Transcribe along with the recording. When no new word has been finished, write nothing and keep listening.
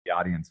the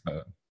audience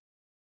vote.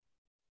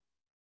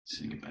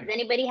 Does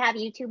anybody have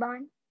YouTube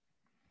on?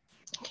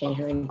 Can't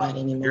hear anybody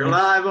anymore. You're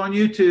live on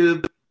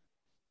YouTube.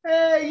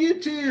 Hey,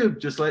 YouTube.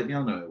 Just letting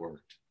y'all know it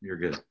worked. You're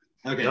good.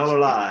 Okay, y'all are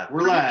live.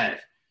 We're live.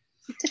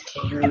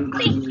 You're live on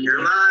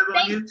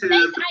YouTube.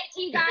 Thanks,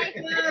 IT guy.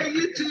 Hey,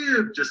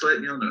 YouTube. Just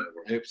letting y'all know it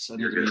worked. Oops, I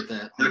didn't read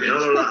that. Okay,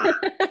 y'all are live.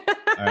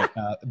 All right,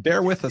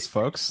 bear with us,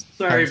 folks.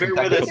 Sorry, bear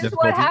with us. This is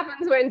what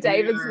happens when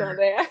David's not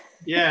there.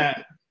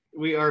 Yeah,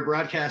 we are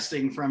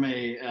broadcasting from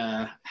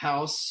a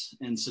house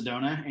in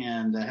Sedona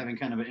and having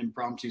kind of an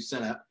impromptu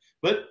setup,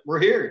 but we're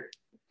here.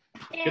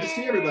 Yay. Good to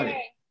see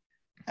everybody.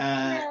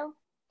 Hello.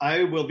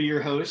 I will be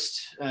your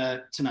host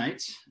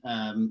tonight.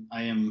 I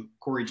am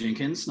Corey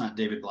Jenkins, not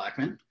David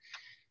Blackman.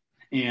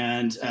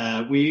 And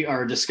we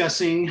are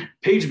discussing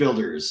page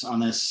builders on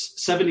this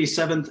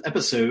 77th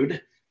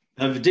episode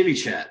of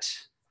DiviChat.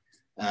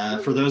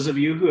 For those of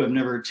you who have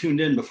never tuned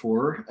in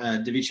before,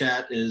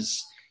 DiviChat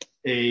is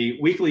a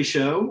weekly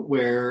show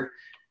where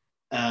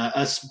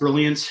us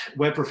brilliant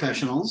web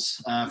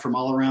professionals from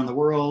all around the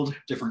world,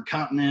 different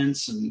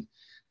continents, and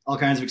all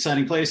kinds of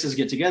exciting places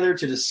get together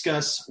to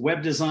discuss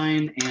web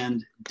design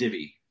and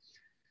Divi.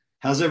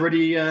 How's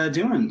everybody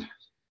doing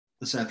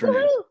this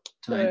afternoon?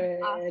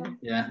 Tonight? Awesome.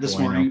 Yeah, this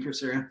morning for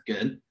Sarah.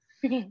 Good.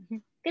 Good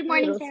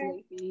morning, Sarah.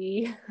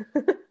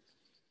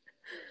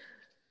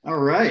 All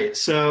right.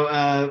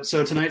 So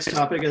tonight's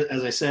topic,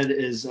 as I said,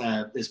 is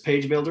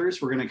page builders.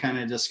 We're going to kind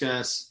of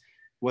discuss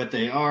what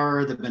they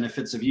are, the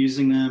benefits of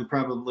using them,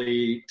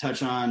 probably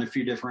touch on a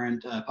few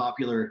different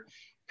popular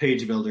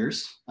page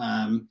builders.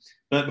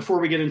 But before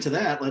we get into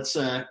that, let's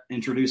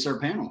introduce our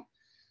panel.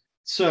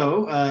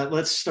 So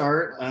let's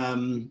start.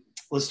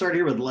 Let's start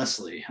here with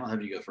Leslie. I'll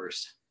have you go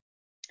first.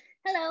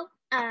 Hello,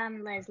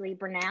 I'm Leslie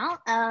Burnell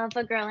of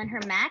A Girl and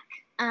Her Mac,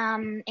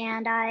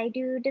 and I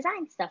do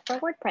design stuff for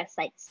WordPress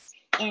sites.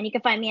 And you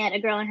can find me at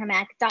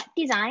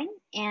agirlandhermac.design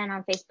and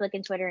on Facebook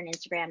and Twitter and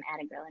Instagram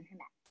at A Girl and Her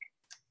Mac.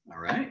 All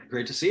right,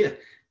 great to see you.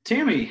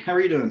 Tammy, how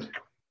are you doing?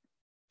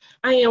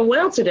 I am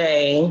well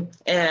today,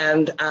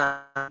 and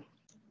hey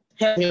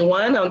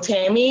everyone, I'm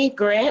Tammy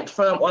Grant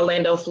from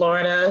Orlando,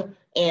 Florida,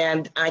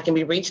 and I can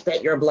be reached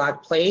at your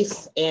blog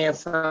place and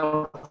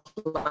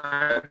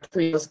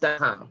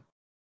sunflowertrees.com.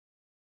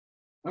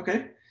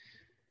 Okay.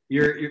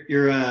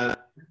 Your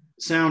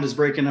sound is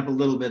breaking up a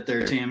little bit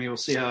there, Tammy. We'll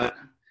see how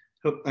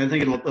I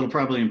think it'll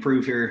probably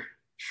improve here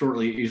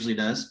shortly. It usually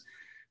does.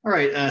 All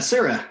right,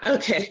 Sarah.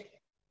 Okay.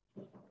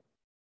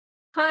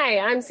 Hi,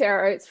 I'm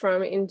Sarah Oates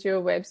from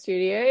Endure Web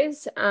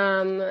Studios.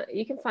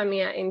 You can find me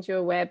at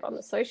Endure Web on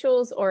the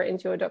socials or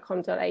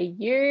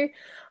endure.com.au.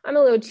 I'm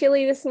a little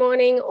chilly this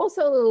morning,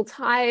 also a little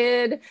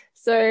tired,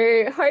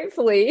 so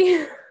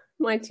hopefully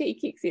my tea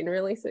kicks in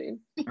really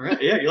soon. All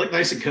right, yeah, you look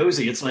nice and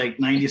cozy. It's like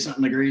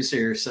 90-something degrees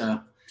here, so.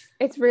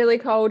 It's really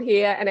cold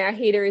here and our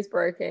heater is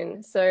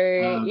broken.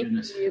 So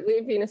goodness. If you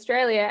live in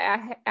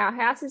Australia, our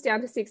house is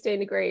down to 16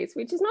 degrees,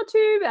 which is not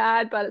too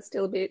bad, but it's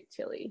still a bit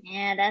chilly.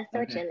 Yeah, that's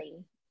so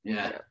chilly.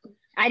 Yeah.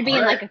 I'd be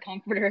in like a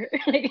comforter.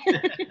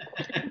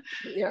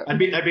 Yeah. I'd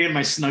be in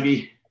my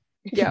Snuggie.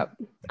 Yep.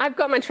 I've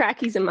got my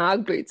trackies and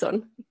Marg boots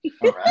on.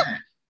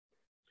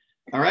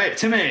 All right,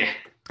 Timmy.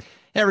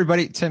 Hey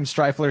everybody, Tim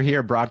Streifler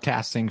here,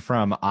 broadcasting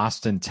from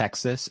Austin,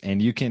 Texas,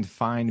 and you can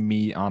find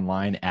me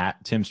online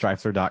at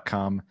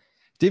timstreifler.com,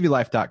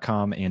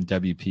 divilife.com, and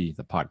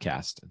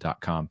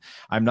wpthepodcast.com.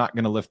 I'm not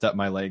going to lift up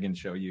my leg and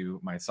show you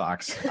my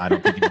socks. I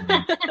don't think you can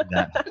do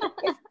that.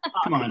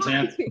 Come on,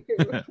 Sam.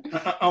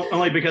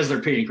 Only because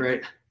they're pink,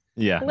 right?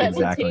 Yeah, Let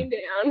exactly. the team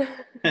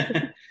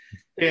down.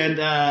 And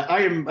I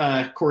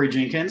am Corey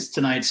Jenkins,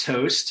 tonight's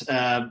host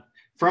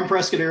from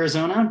Prescott,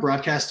 Arizona,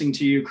 broadcasting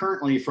to you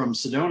currently from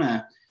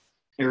Sedona,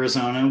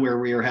 Arizona, where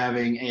we are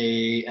having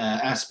a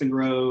Aspen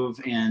Grove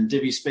and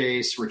Divi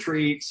Space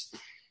retreat.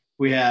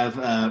 We have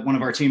one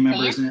of our team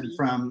members in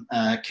from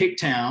Cape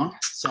Town,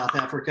 South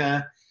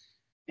Africa,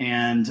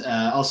 and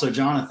also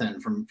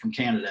Jonathan from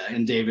Canada,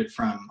 and David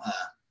from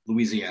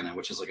Louisiana,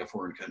 which is like a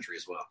foreign country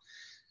as well.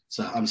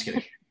 So I'm just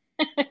kidding.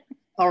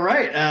 All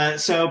right.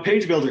 So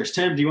page builders,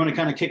 Tim, do you want to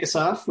kind of kick us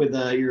off with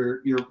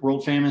your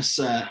world famous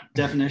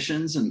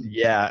definitions? And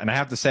yeah, and I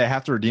have to say I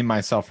have to redeem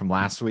myself from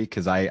last week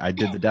because I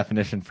did the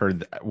definition for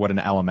what an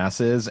LMS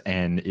is,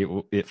 and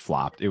it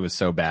flopped. It was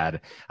so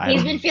bad.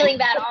 He's been feeling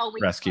bad all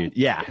week. Rescued.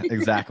 Yeah,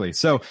 exactly.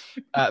 So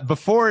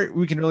before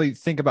we can really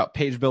think about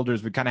page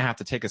builders, we kind of have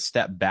to take a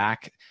step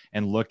back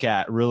and look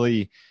at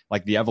really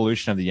like the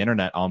evolution of the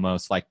internet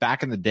almost. Like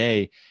back in the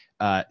day,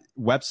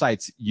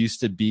 websites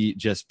used to be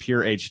just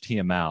pure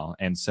HTML.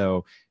 And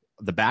so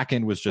the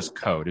backend was just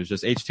code. It was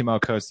just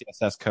HTML code,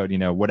 CSS code,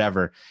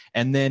 whatever.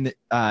 And then,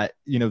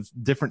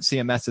 different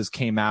CMSs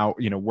came out,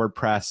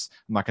 WordPress.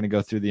 I'm not going to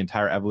go through the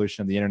entire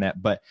evolution of the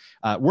internet, but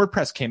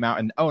WordPress came out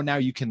and, now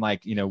you can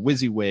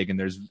WYSIWYG, and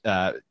there's,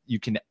 you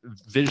can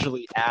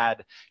visually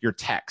add your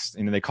text.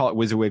 They call it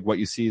WYSIWYG. What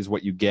you see is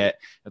what you get.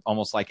 It's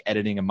almost like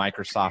editing a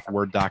Microsoft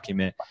Word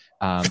document.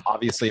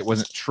 Obviously, it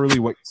wasn't truly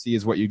what you see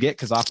is what you get,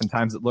 because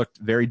oftentimes it looked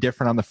very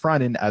different on the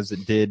front end as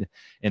it did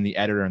in the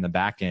editor and the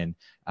back end.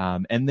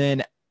 And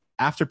then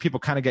after people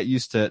kind of get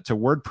used to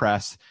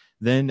WordPress,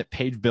 then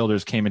page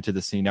builders came into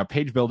the scene. Now,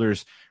 page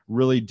builders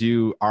really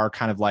are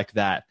kind of like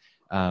that,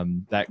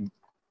 that,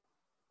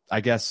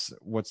 I guess,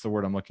 what's the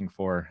word I'm looking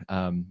for?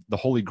 The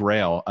holy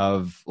grail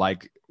of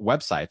like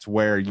websites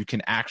where you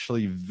can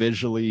actually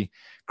visually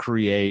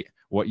create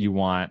what you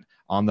want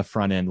on the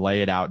front end,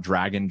 lay it out,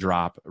 drag and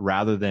drop,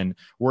 rather than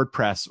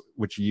WordPress,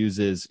 which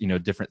uses,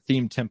 different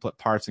theme template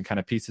parts and kind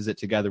of pieces it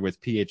together with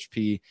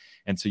PHP.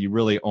 And so you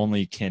really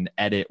only can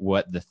edit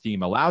what the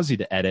theme allows you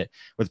to edit.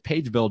 With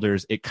page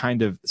builders, it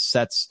kind of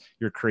sets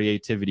your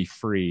creativity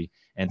free.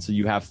 And so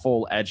you have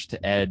full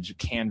edge-to-edge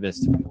canvas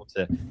to be able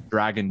to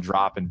drag and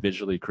drop and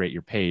visually create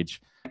your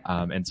page.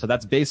 And so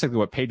that's basically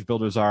what page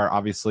builders are.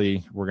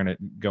 Obviously, we're going to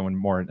go in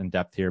more in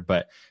depth here,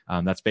 but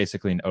that's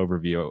basically an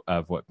overview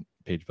of what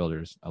page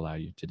builders allow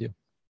you to do.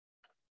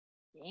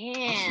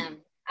 Damn,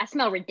 I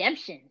smell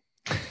redemption.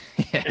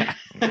 Yeah.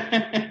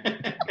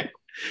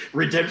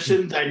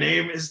 Redemption, thy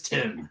name is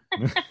Tim.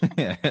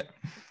 That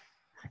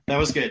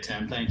was good,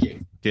 Tim. Thank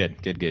you. Good.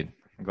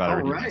 I'm glad I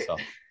redeemed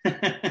myself.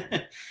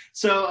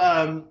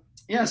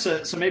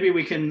 So maybe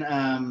we can,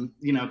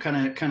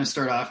 kind of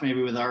start off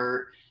maybe with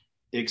our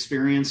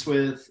experience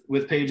with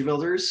page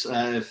builders.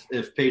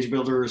 If page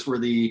builders were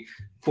the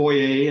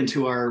foyer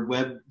into our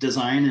web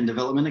design and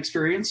development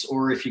experience,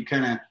 or if you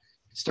kind of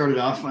started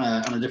off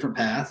on a different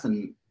path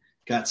and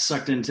got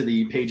sucked into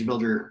the page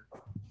builder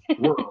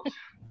world.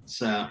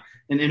 So,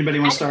 and anybody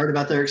want to start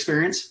about their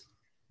experience?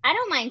 I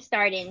don't mind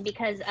starting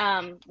because,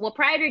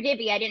 prior to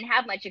Divi, I didn't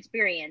have much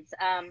experience.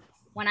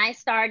 When I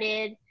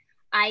started,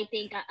 I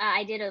think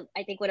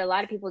what a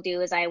lot of people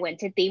do is I went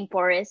to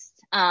ThemeForest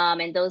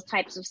and those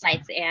types of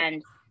sites,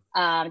 and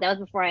that was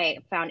before I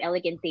found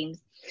Elegant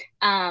Themes.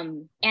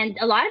 And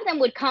a lot of them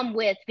would come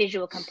with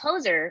Visual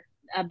Composer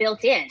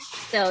built in.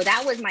 So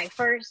that was my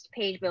first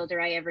page builder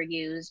I ever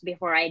used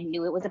before I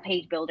knew it was a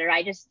page builder.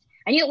 I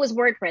knew it was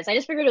WordPress. I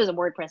just figured it was a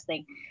WordPress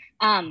thing.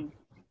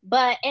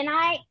 But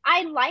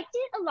I liked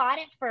it a lot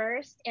at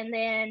first, and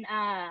then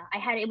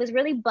it was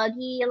really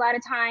buggy a lot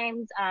of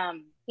times.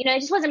 It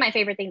just wasn't my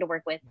favorite thing to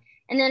work with.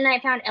 And then I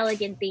found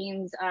Elegant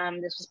Themes.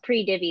 This was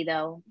pre-Divi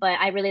though, but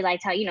I really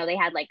liked how, they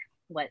had like,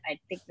 I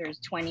think there's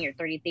 20 or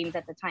 30 themes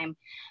at the time.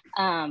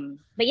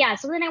 But yeah,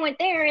 so then I went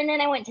there, and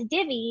then I went to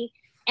Divi,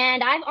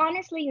 and I've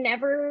honestly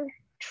never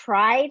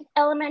tried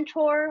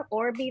Elementor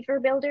or Beaver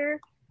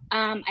Builder.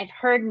 I've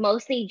heard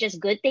mostly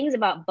just good things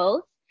about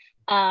both.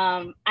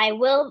 I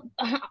will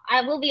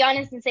be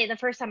honest and say the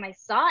first time I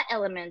saw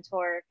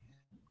Elementor,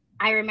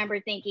 I remember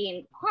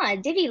thinking,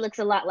 Divi looks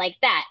a lot like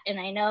that. And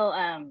I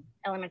know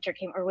Elementor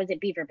came, or was it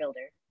Beaver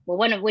Builder?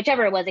 Well,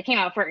 whichever it was, it came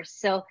out first.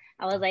 So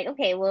I was like,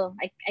 okay, well,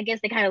 I guess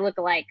they kind of look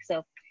alike.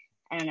 So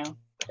I don't know.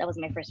 That was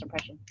my first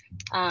impression.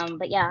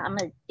 But yeah, I'm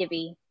a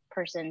Divi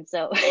person,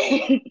 so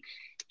I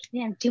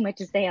didn't have too much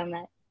to say on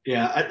that.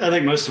 Yeah, I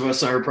think most of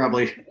us are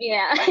probably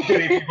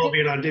Divi people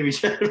being on Divi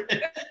chat.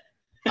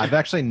 I've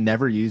actually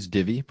never used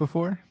Divi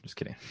before. Just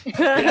kidding.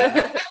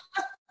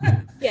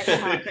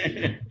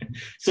 Yeah.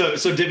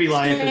 So Divi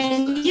Live.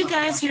 Can you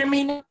guys hear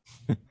me now?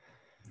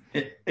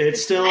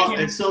 It's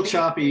still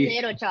choppy.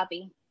 A little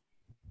choppy.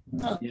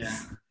 Oh, Yeah.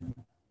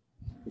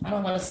 I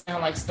don't want to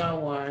sound like Star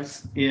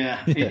Wars.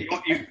 Yeah. You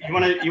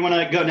want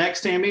to go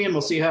next, Tammy, and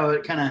we'll see how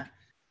it kind of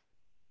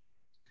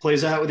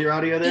plays out with your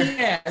audio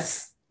there.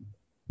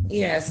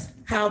 Yes.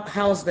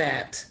 How's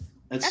that?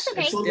 That's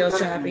okay. It's Still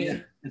choppy. Yeah.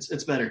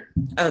 It's better.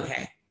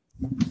 Okay.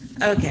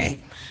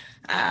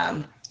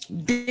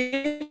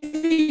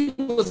 Divi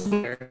was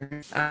for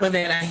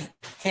that I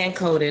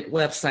hand-coded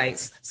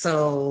websites.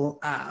 So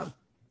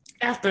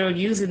after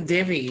using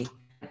Divi,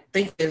 I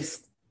think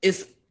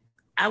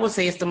I would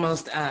say it's the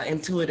most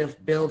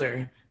intuitive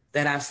builder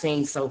that I've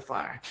seen so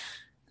far.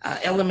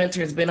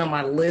 Elementor has been on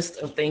my list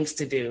of things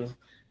to do.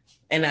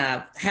 And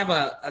I have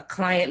a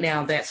client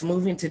now that's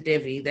moving to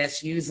Divi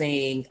that's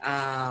using,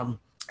 I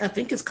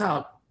think it's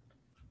called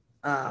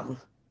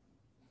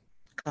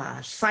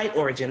Site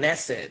Origin.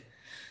 That's it.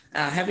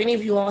 Have any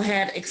of you all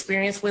had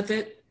experience with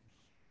it?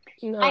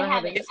 No, I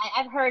haven't.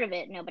 I've heard of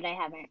it. No, but I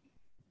haven't.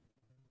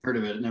 Heard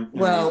of it. No,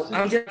 Well,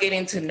 I'm just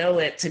getting to know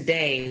it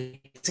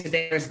today.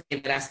 Today's day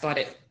that I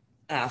started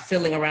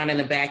filling around in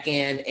the back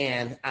end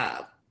and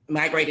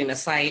migrating the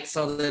site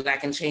so that I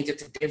can change it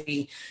to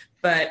Divi.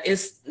 But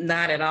it's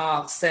not at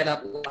all set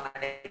up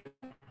like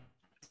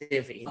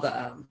Divi.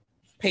 The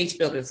page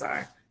builders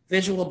are.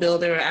 Visual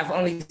Builder, I've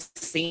only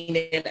seen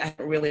it. I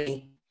haven't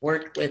really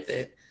worked with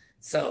it.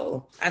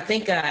 So I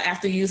think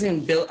after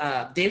using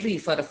Divi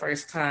for the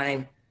first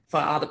time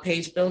for all the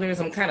page builders,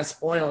 I'm kind of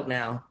spoiled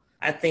now.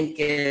 I think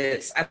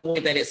the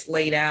way that it's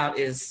laid out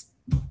is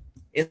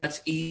much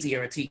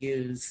easier to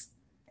use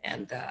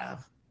and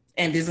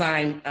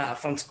design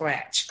from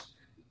scratch.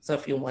 So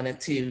if you wanted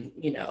to,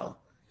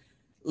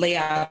 lay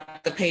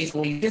out the page,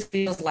 it just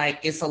feels like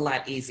it's a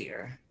lot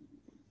easier.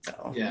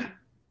 So yeah.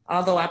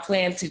 Although I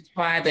plan to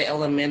try the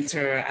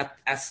Elementor,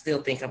 I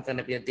still think I'm going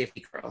to be a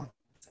Divi girl.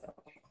 So.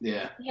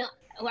 Yeah.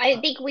 I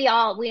think we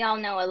all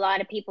know a lot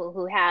of people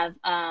who have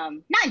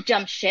not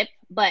jumped ship,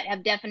 but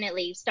have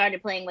definitely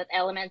started playing with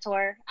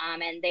Elementor.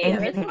 And they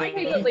Yeah, it's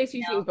nice at least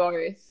using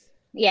both.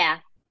 Yeah.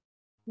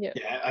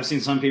 Yeah, I've seen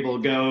some people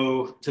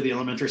go to the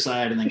Elementor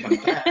side and then come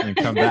back. And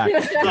come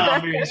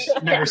back. We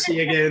just never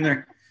see again.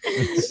 They're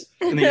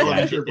in the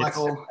Elementor black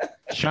hole.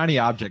 Shiny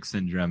object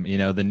syndrome,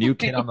 the new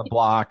kid on the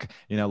block,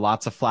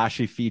 lots of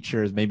flashy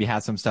features, maybe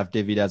has some stuff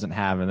Divi doesn't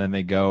have, and then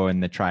they go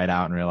and they try it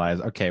out and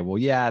realize, okay, well,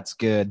 yeah, it's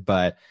good,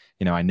 but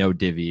I know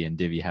Divi, and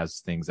Divi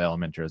has things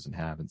Elementor doesn't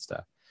have and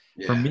stuff.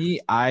 Yeah. For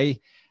me, I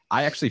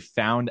actually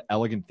found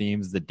Elegant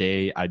Themes the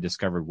day I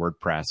discovered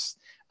WordPress.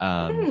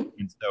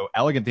 And so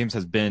Elegant Themes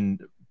has been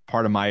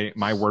part of my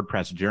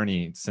WordPress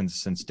journey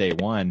since day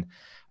one.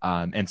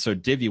 And so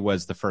Divi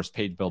was the first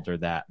page builder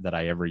that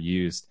I ever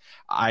used.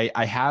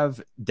 I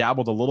have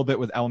dabbled a little bit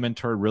with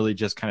Elementor, really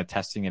just kind of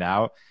testing it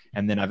out.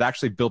 And then I've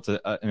actually built an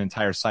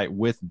entire site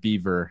with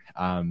Beaver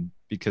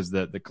because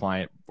the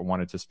client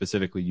wanted to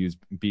specifically use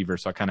Beaver.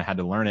 So I kind of had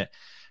to learn it.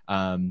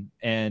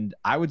 And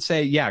I would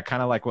say, yeah,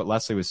 kind of like what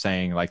Leslie was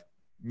saying, like,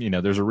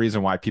 there's a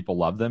reason why people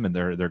love them, and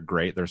they're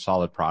great. They're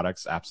solid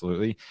products.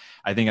 Absolutely.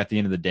 I think at the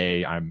end of the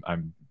day,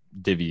 I'm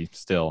Divi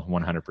still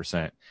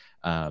 100%.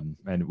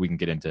 And we can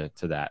get into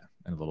that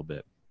in a little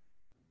bit.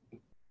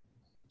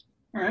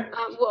 All right.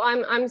 Well,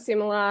 I'm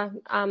similar.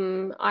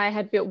 I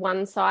had built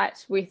one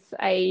site with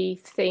a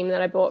theme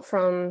that I bought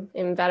from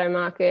Envato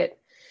Market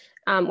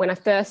when I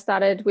first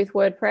started with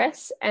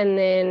WordPress. And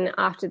then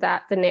after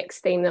that, the next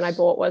theme that I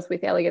bought was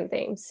with Elegant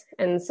Themes.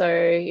 And so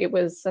it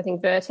was, I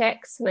think,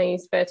 Vertex, and I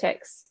used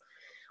Vertex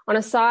on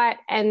a site.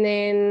 And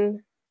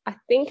then I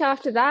think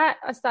after that,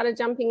 I started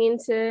jumping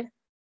into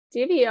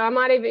Divi. I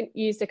might even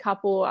used a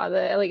couple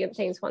other Elegant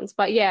Themes ones,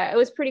 but yeah, it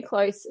was pretty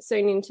close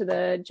soon into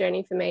the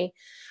journey for me.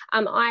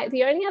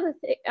 The only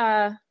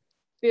other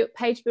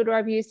page builder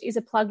I've used is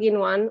a plugin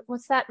one.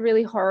 What's that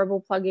really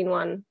horrible plugin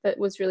one that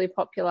was really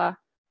popular?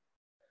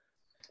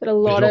 But a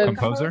lot Visual of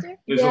Composer?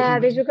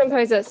 Visual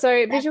Composer.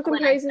 So Visual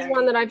Composer is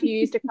one that I've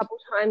used a couple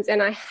times,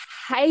 and I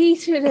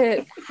hated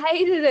it.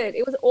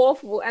 It was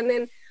awful. And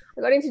then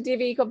I got into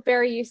Divi, got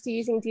very used to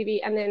using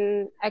Divi, and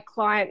then a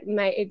client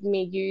made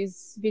me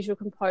use Visual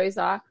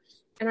Composer,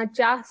 and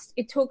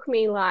it took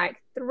me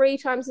like 3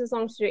 times as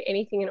long to do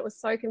anything, and it was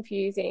so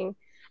confusing.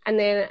 And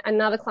then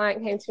another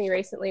client came to me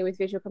recently with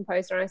Visual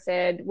Composer, and I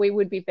said, we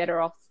would be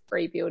better off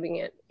rebuilding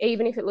it.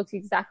 Even if it looks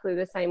exactly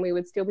the same, we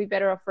would still be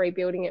better off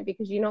rebuilding it,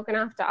 because you're not going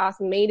to have to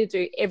ask me to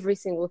do every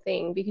single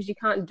thing, because you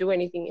can't do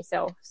anything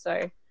yourself.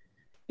 So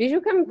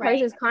Visual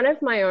Composer is kind of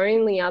my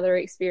only other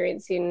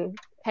experience in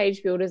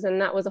page builders,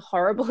 and that was a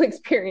horrible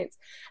experience.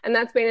 And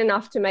that's been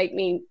enough to make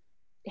me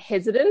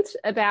hesitant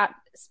about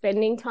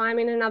spending time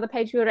in another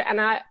page builder. And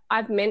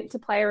I've meant to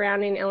play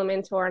around in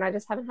Elementor, and I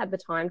just haven't had the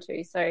time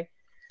to. So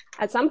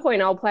at some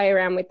point I'll play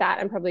around with that,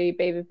 and probably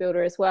Beaver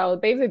Builder as well. The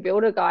Beaver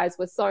Builder guys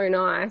were so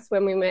nice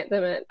when we met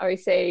them at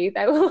OC.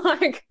 They were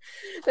like,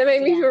 they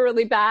made me feel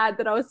really bad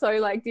that I was so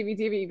like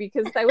Divi,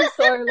 because they were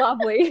so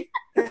lovely.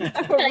 They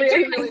were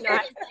really, really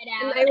nice.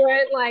 And they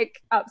weren't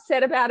like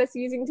upset about us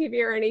using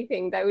Divi or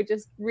anything. They were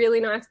just really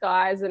nice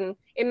guys, and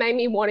it made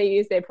me want to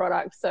use their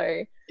product.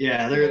 So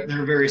yeah,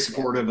 they're very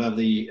supportive of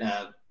the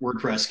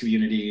WordPress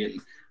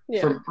community.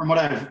 And from what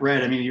I've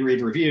read, I mean, you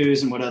read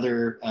reviews and what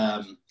other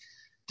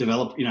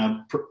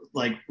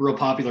like real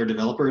popular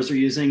developers are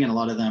using, and a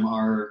lot of them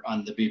are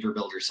on the Beaver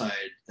Builder side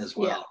as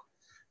well.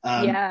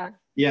 I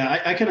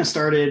kind of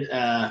started,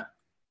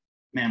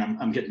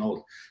 I'm getting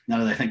old now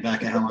that I think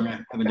back at how long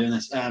I've been doing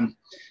this.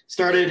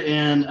 Started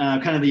in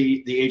kind of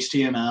the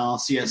HTML,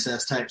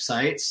 CSS type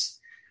sites.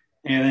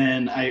 And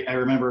then I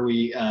remember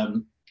we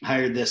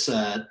hired this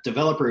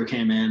developer who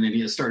came in, and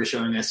he started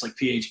showing us like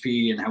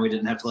PHP and how we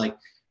didn't have to like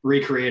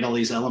recreate all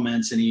these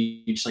elements in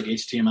each like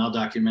HTML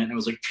document. And it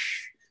was like,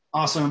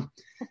 awesome.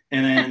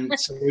 And then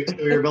so we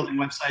were building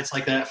websites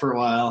like that for a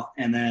while.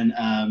 And then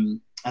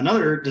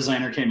another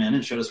designer came in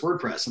and showed us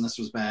WordPress. And this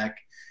was back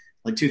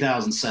like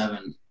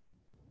 2007.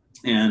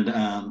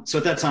 And so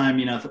at that time,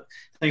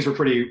 things were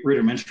pretty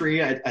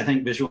rudimentary. I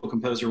think Visual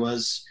Composer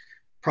was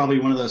probably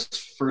one of those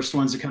first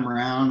ones to come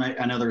around.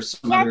 I know there's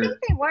some other I think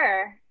they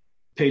were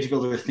page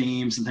builder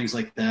themes and things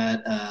like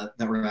that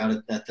that were out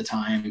at the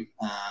time.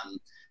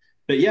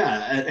 But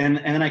yeah, and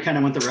then I kind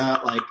of went the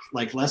route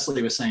like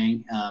Leslie was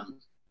saying,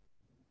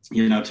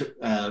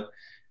 to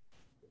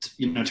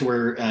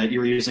where you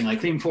were using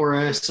like theme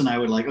forests, and I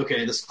would like,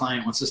 okay, this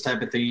client wants this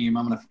type of theme.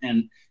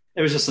 And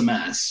it was just a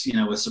mess,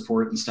 with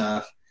support and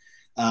stuff.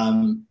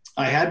 I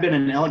had been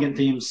an Elegant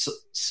Themes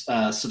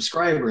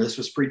subscriber. This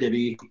was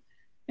pre-Divi,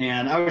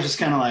 and I was just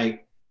kind of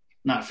like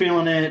not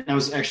feeling it. I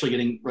was actually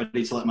getting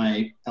ready to let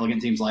my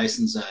Elegant Themes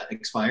license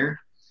expire.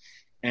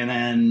 And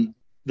then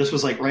this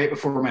was like right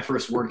before my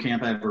first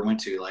WordCamp I ever went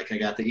to. Like I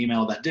got the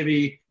email about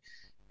Divi.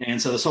 And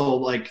so this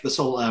whole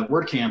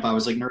WordCamp, I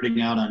was like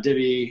nerding out on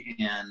Divi.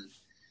 And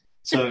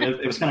so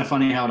it was kind of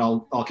funny how it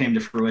all came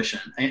to fruition.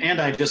 And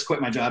I just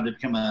quit my job to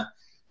become a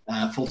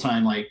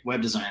full-time like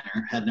web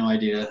designer. Had no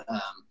idea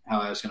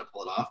how I was going to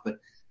pull it off, but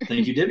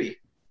thank you, Divi.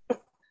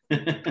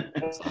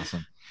 That's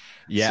awesome.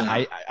 Yeah,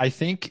 So, I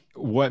think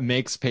what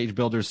makes page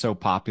builders so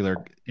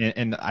popular,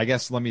 and I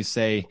guess let me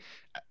say,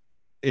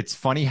 it's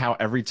funny how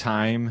every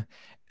time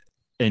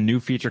a new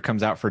feature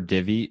comes out for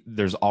Divi,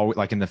 there's always,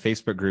 like in the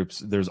Facebook groups,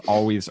 there's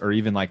always, or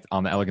even like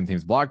on the Elegant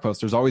Themes blog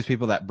post, there's always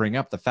people that bring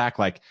up the fact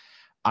like,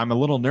 I'm a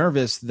little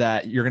nervous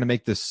that you're going to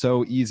make this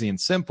so easy and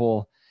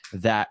simple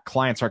that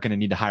clients aren't going to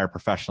need to hire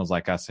professionals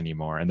like us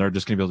anymore, and they're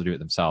just going to be able to do it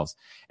themselves.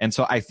 And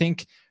so I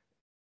think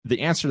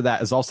the answer to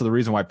that is also the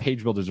reason why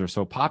page builders are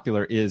so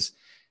popular is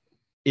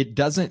it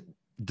doesn't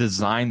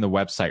design the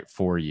website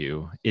for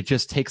you. It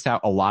just takes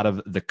out a lot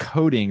of the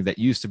coding that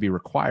used to be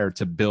required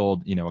to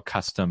build, a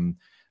custom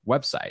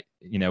website.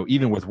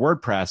 Even with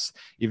WordPress,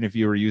 even if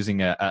you were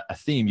using a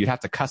theme, you'd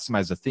have to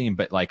customize the theme,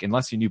 but like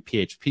unless you knew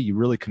PHP, you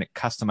really couldn't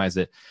customize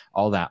it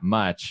all that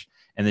much.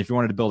 And if you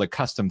wanted to build a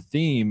custom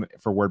theme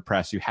for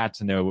WordPress, you had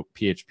to know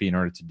PHP in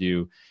order to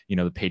do,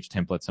 the page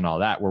templates and all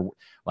that. Where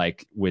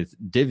like with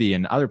Divi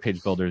and other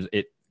page builders,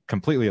 it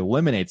completely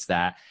eliminates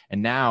that.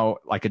 And now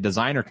like a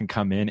designer can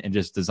come in and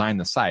just design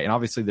the site. And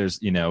obviously there's,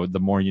 the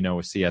more you know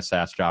with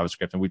CSS,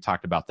 JavaScript, and we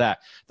talked about that,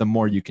 the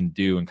more you can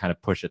do and kind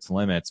of push its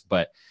limits.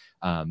 But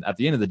at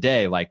the end of the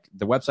day, like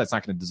the website's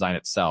not going to design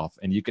itself.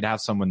 And you could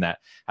have someone that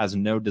has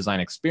no design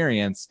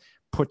experience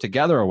put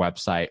together a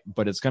website,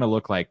 but it's going to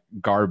look like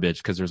garbage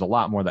because there's a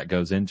lot more that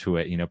goes into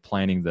it,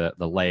 planning the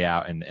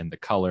layout and the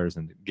colors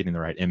and getting the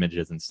right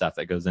images and stuff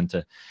that goes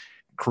into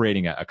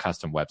creating a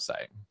custom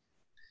website.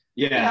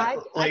 Yeah,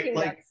 like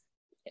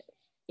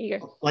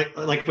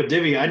with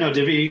Divi, I know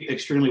Divi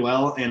extremely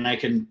well, and I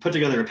can put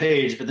together a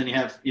page. But then you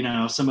have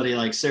somebody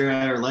like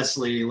Sarah or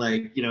Leslie,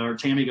 or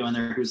Tammy go in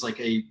there who's like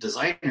a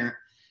designer,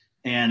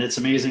 and it's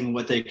amazing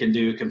what they can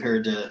do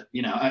compared to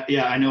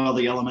I know all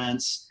the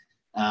elements.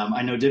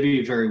 I know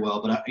Divi very well,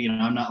 but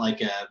I'm not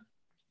like a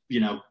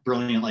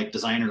brilliant like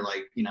designer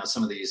like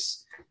some of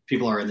these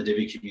people are in the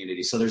Divi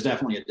community. So there's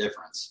definitely a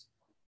difference.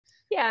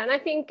 Yeah, and I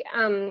think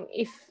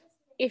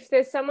if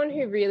there's someone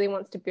who really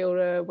wants to build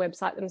a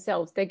website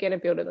themselves, they're going to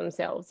build it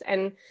themselves.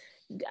 And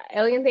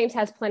Elegant Themes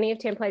has plenty of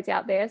templates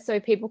out there, so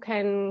people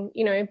can,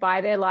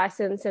 buy their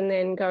license and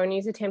then go and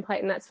use a template,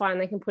 and that's fine.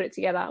 They can put it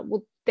together.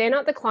 Well, they're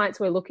not the clients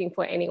we're looking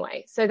for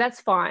anyway, so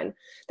that's fine.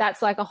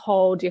 That's like a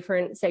whole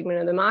different segment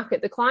of the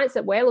market. The clients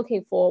that we're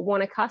looking for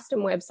want a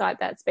custom website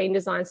that's been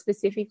designed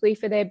specifically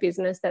for their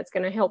business, that's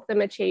going to help them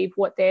achieve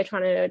what they're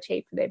trying to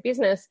achieve for their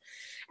business.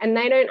 And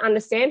they don't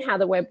understand how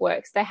the web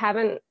works. They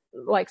haven't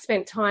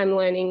spent time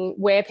learning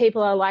where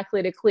people are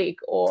likely to click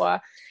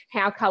or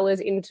how colors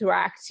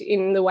interact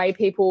in the way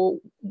people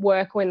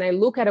work when they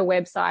look at a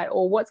website,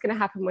 or what's going to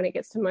happen when it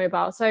gets to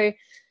mobile. So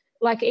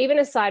even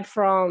aside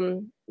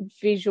from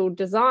visual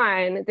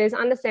design, there's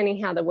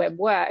understanding how the web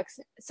works.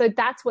 So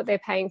that's what they're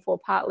paying for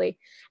partly.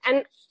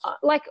 And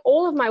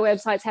all of my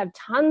websites have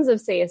tons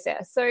of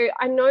CSS. So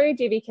I know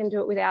Divi can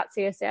do it without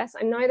CSS.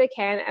 I know they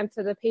can. And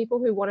for the people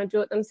who want to do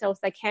it themselves,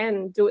 they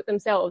can do it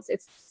themselves.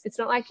 It's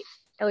not like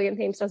Elegant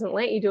Themes doesn't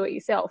let you do it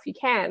yourself. You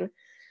can.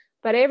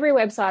 But every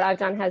website I've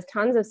done has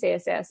tons of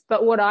CSS.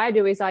 But what I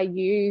do is I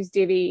use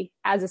Divi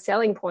as a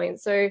selling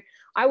point. So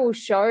I will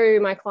show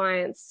my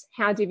clients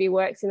how Divi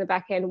works in the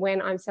back end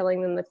when I'm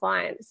selling them the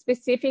client,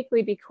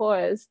 specifically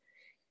because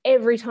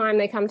every time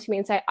they come to me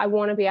and say, I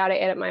want to be able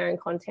to edit my own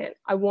content.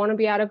 I want to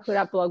be able to put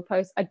up blog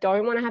posts. I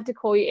don't want to have to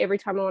call you every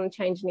time I want to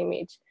change an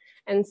image.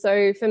 And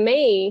so for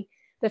me,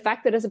 the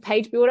fact that as a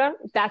page builder,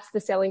 that's the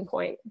selling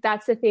point.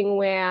 That's the thing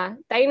where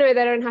they know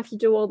they don't have to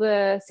do all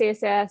the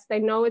CSS. They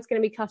know it's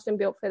going to be custom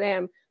built for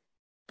them,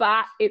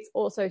 but it's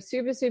also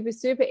super, super,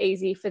 super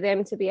easy for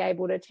them to be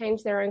able to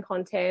change their own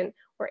content,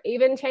 or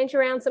even change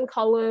around some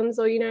columns,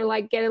 or,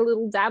 get a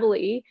little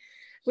dabbly,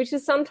 which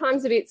is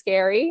sometimes a bit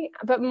scary.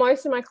 But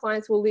most of my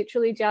clients will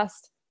literally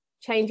just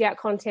change out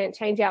content,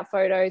 change out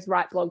photos,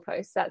 write blog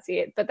posts. That's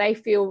it. But they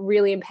feel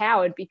really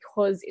empowered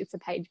because it's a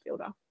page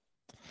builder.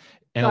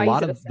 And a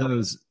lot of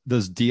those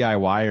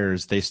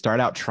DIYers, they start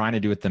out trying to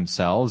do it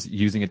themselves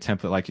using a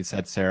template, like you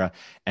said, Sarah.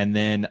 And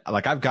then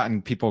I've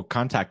gotten people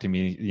contacting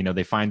me,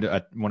 they find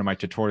one of my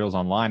tutorials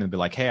online and be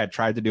like, hey, I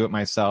tried to do it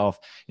myself.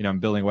 I'm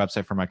building a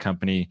website for my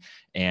company,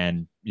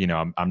 and,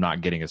 I'm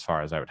not getting as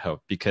far as I would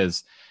hope,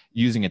 because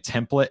using a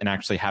template and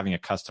actually having a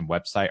custom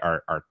website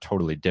are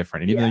totally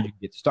different. And even though you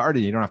get started,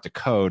 you don't have to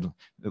code.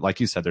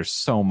 Like you said, there's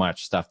so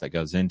much stuff that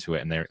goes into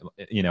it. And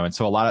and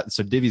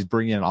so Divi's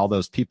bringing in all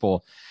those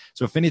people.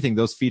 So if anything,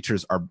 those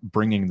features are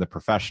bringing the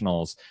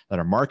professionals that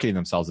are marketing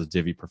themselves as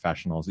Divi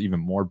professionals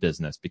even more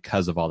business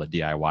because of all the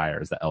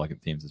DIYers that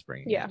Elegant Themes is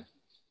bringing. Yeah.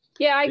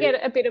 Yeah, I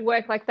get a bit of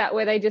work like that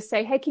where they just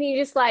say, hey, can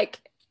you just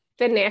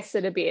finesse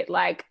it a bit?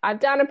 I've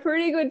done a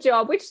pretty good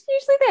job, which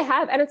usually they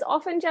have. And it's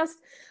often just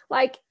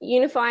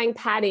unifying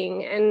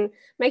padding and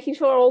making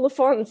sure all the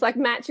fonts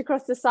match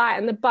across the site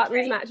and the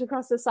buttons match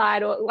across the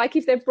site. Or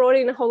if they've brought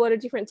in a whole lot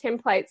of different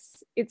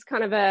templates, it's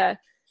kind of a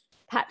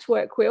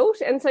patchwork quilt.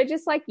 And so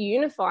just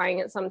unifying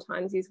it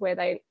sometimes is where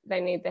they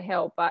need the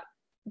help. But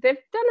they've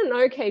done an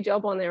okay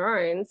job on their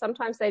own.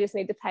 Sometimes they just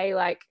need to pay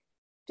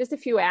just a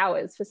few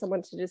hours for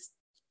someone to just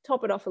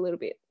top it off a little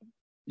bit.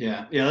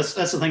 Yeah. That's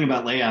the thing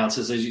about layouts,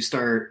 is as you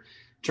start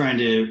trying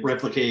to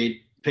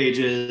replicate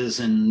pages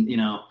and,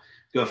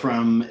 go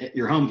from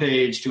your home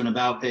page to an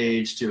about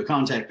page to a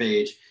contact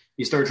page,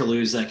 you start to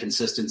lose that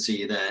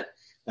consistency that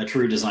a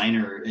true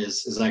designer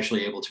is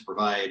actually able to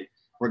provide,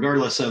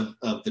 regardless of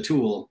the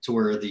tool, to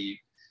where the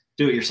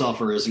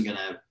do-it-yourselfer isn't going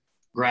to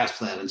grasp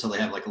that until they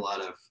have like a lot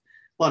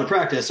of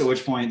practice, at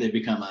which point they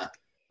become a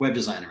web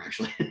designer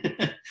actually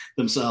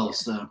themselves.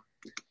 So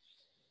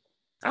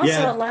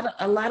also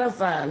a lot of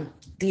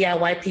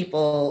DIY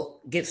people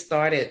get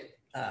started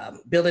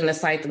building a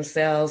site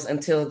themselves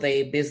until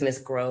they business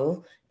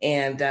grow.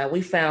 And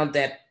we found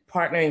that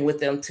partnering with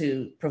them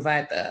to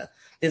provide the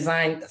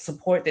design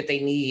support that they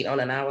need on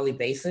an hourly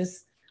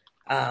basis,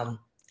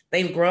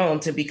 they've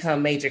grown to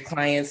become major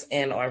clients,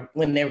 and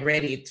when they're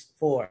ready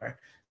for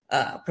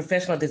a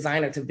professional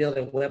designer to build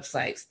their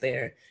websites,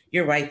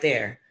 you're right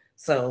there.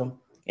 So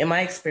in my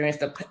experience,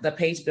 the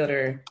page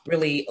builder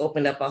really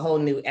opened up a whole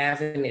new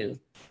avenue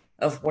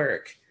of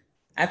work.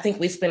 I think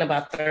we spend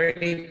about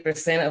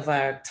 30% of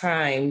our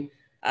time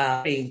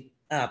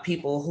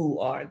people who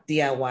are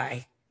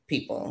DIY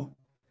people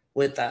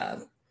with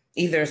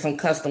either some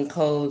custom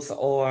codes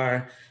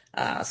or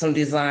some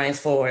designs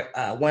for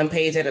one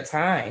page at a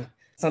time.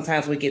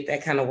 Sometimes we get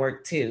that kind of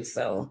work too.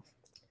 So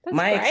that's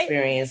my great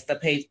experience, the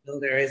page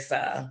builder is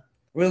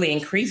really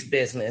increased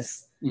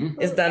business.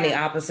 Mm-hmm. It's done the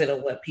opposite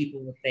of what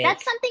people would think.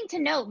 That's something to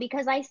note,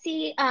 because I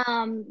see,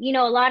 a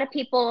lot of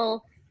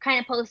people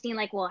kind of posting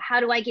like, well, how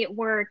do I get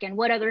work and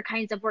what other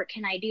kinds of work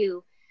can I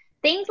do?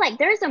 Things like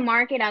there's a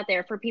market out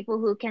there for people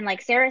who can,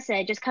 like Sarah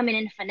said, just come in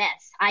and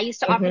finesse. I used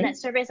to offer that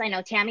service. I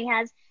know Tammy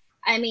has.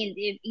 I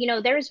mean,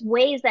 there's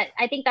ways that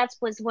I think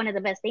was one of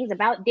the best things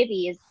about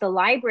Divi is the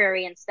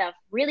library and stuff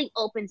really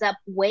opens up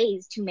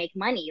ways to make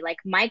money, like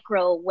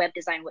micro web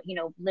design,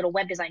 little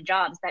web design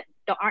jobs that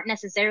aren't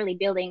necessarily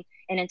building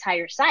an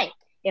entire site.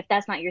 If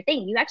that's not your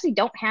thing, you actually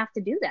don't have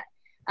to do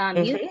that.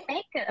 You can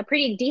make a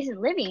pretty decent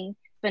living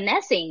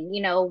finessing,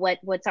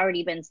 what's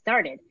already been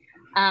started.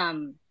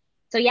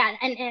 So yeah,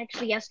 and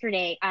actually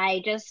yesterday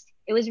I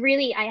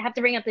have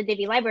to bring up the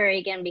Divi library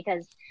again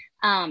because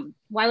I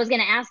was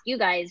going to ask you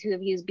guys who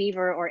have used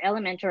Beaver or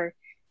Elementor,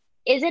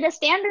 is it a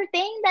standard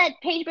thing that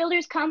page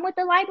builders come with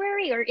the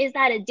library, or is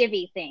that a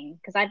Divi thing?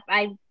 Because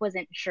I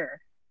wasn't sure.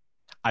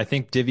 I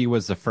think Divi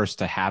was the first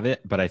to have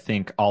it, but I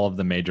think all of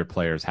the major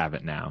players have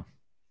it now.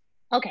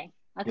 Okay.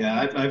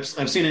 Yeah,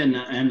 I've seen it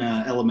in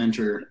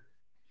Elementor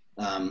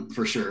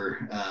for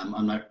sure.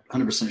 I'm not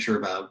 100% sure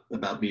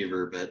about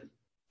Beaver, but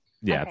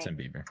yeah, It's in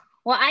Beaver.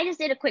 Well, I just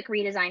did a quick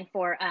redesign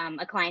for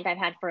a client I've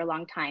had for a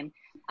long time.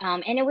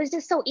 And it was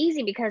just so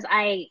easy because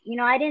I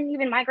didn't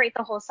even migrate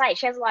the whole site.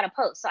 She has a lot of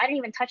posts, so I didn't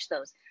even touch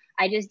those.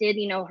 I just did,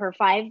 her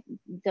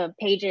the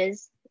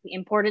pages,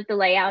 imported the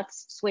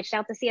layouts, switched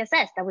out the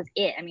CSS. That was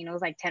it. I mean, it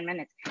was like 10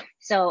 minutes.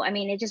 So, I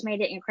mean, it just made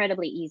it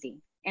incredibly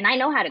easy. And I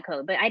know how to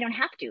code, but I don't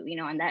have to,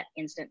 in that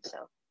instance.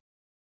 So.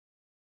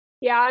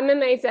 Yeah, I'm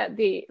amazed at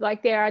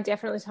there are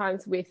definitely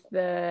times with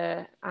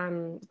the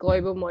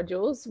global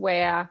modules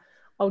where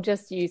I'll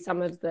just use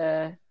some of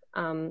the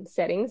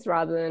settings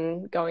rather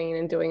than going in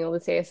and doing all the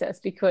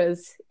CSS,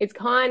 because it's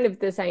kind of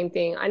the same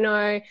thing. I know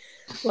a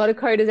lot of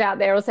coders out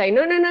there will say,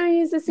 no,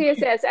 use the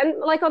CSS. And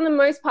like on the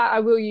most part, I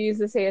will use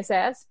the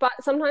CSS, but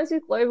sometimes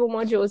with global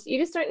modules, you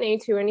just don't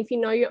need to. And if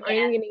you're only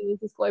going to use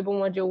this global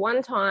module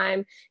one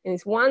time in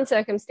this one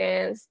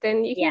circumstance,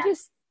 then you can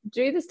just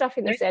do the stuff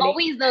in the settings. There's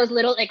always those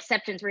little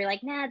exceptions where you're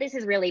like, nah, this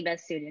is really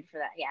best suited for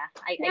that. Yeah,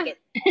 I get it.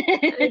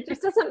 It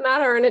just doesn't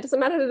matter, and it doesn't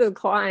matter to the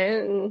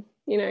client, and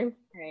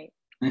Right.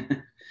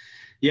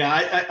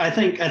 Yeah, I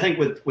think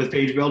with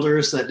page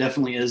builders, that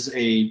definitely is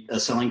a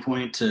selling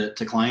point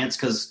to clients,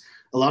 because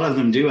a lot of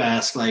them do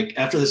ask, like,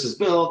 after this is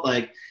built,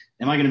 like,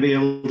 am I going to be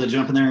able to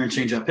jump in there and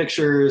change out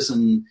pictures?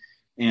 And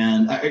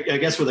I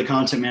guess with a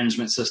content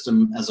management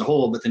system as a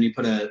whole, but then you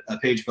put a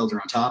page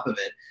builder on top of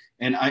it.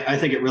 And I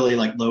think it really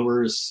like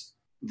lowers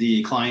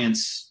the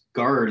client's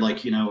guard.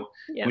 Like,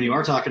 when you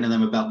are talking to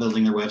them about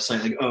building their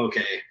website, like, oh,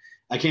 okay,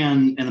 I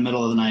can in the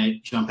middle of the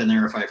night jump in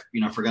there if I,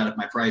 forgot if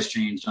my price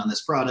changed on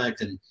this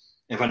product. And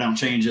if I don't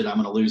change it, I'm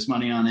going to lose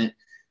money on it.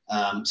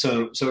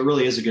 So it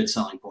really is a good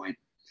selling point.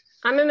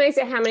 I'm amazed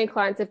at how many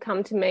clients have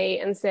come to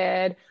me and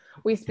said,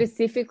 we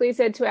specifically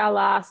said to our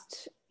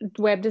last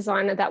web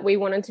designer that we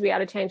wanted to be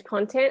able to change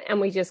content,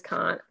 and we just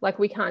can't. Like,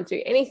 we can't do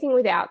anything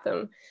without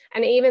them.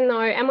 And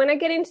when I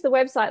get into the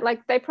website,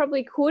 like, they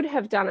probably could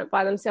have done it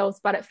by themselves,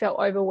 but it felt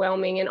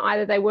overwhelming, and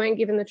either they weren't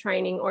given the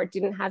training or it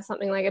didn't have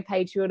something like a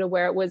page builder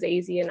where it was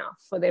easy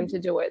enough for them to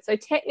do it. So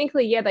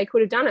technically, they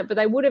could have done it, but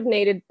they would have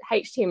needed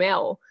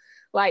HTML.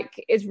 Like,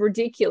 it's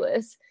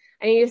ridiculous.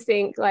 And you just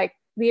think, like,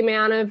 the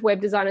amount of web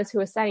designers who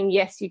are saying,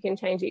 yes, you can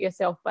change it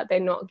yourself, but they're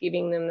not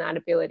giving them that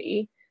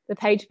ability. The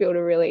page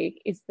builder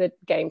really is the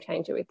game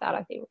changer with that,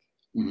 I think.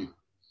 Mm-hmm.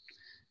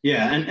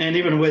 Yeah, and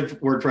even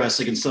with WordPress,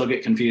 it can still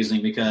get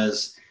confusing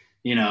because,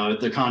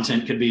 the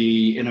content could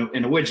be in a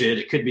widget,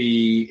 it could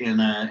be in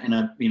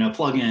a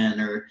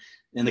plugin or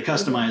in the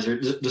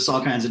customizer, just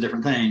all kinds of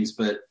different things.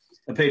 But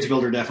a page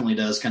builder definitely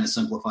does kind of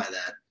simplify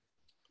that.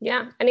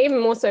 Yeah, and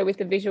even more so with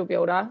the visual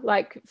builder,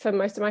 like for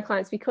most of my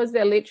clients, because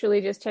they're literally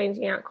just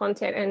changing out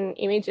content and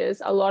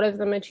images, a lot of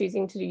them are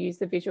choosing to use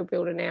the visual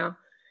builder now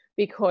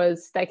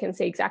because they can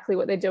see exactly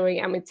what they're doing.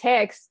 And with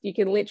text, you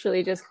can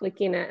literally just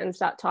click in it and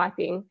start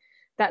typing.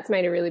 That's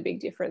made a really big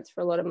difference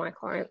for a lot of my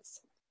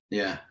clients.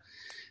 Yeah.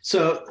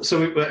 So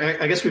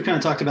I guess we've kind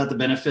of talked about the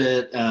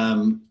benefit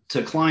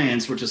to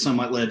clients, which has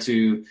somewhat led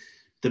to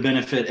the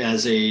benefit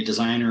as a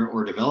designer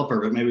or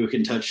developer, but maybe we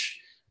can touch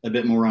a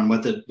bit more on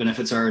what the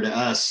benefits are to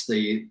us,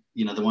 the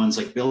ones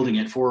like building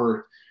it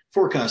for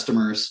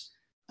customers,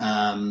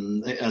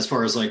 as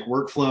far as like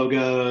workflow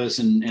goes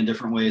and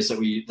different ways that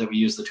we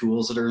use the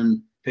tools that are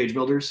in Page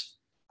Builders.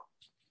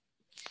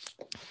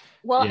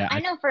 Well, yeah,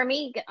 I know for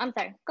me, I'm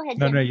sorry, go ahead.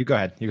 No, you go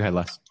ahead. You go ahead,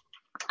 Les.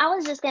 I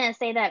was just going to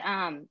say that,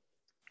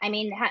 I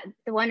mean,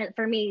 the one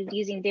for me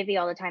using Divi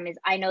all the time is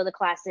I know the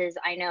classes.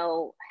 I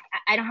know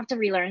I don't have to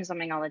relearn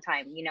something all the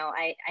time. You know,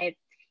 I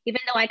even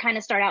though I kind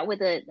of start out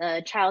with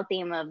a child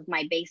theme of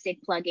my basic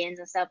plugins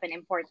and stuff and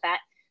import that,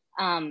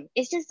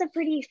 it's just a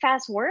pretty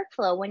fast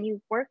workflow when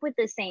you work with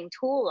the same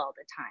tool all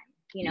the time,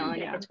 you know,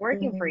 and if it's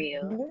working for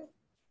you.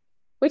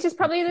 Which is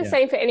probably the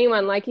same for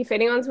anyone. Like if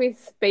anyone's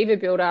with Beaver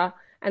Builder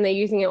and they're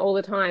using it all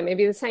the time, it'd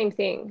be the same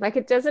thing. Like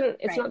it's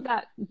not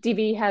that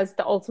Divi has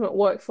the ultimate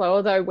workflow,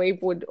 although we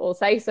would all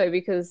say so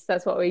because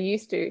that's what we're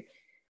used to.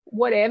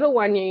 Whatever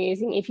one you're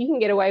using, if you can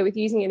get away with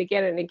using it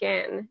again and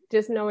again,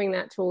 just knowing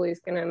that tool is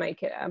going to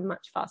make it a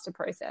much faster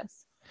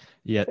process.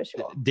 Yeah,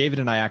 sure. David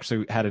and I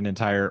actually had an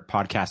entire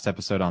podcast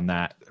episode on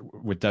that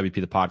with WP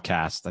the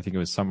podcast. I think it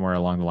was somewhere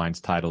along the lines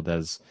titled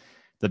as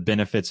the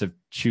benefits of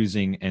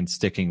choosing and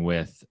sticking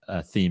with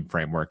a theme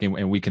framework.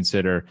 And we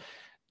consider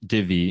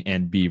Divi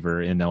and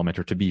Beaver in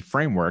Elementor to be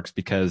frameworks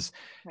because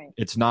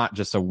it's not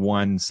just a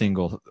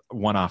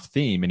one-off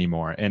theme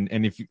anymore. And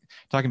if you're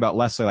talking about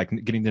Leslie, like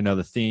getting to know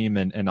the theme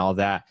and all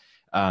that,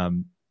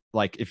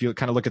 like if you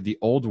kind of look at the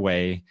old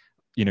way,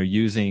 you know,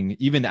 using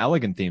even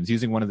elegant themes,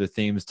 using one of the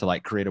themes to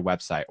like create a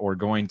website, or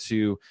going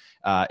to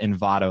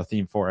Envato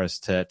Theme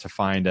Forest to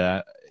find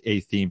a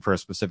theme for a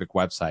specific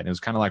website. And it was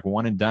kind of like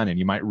one and done, and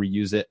you might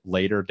reuse it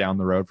later down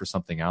the road for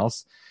something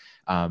else.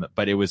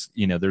 But it was,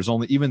 you know, there's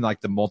only even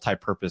like the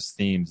multi-purpose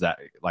themes that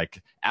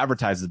like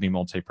advertised as being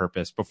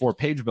multi-purpose before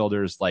Page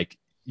Builders, like,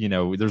 you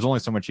know, there's only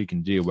so much you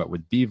can do. But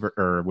with Beaver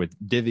or with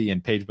Divi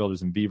and Page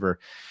Builders and Beaver,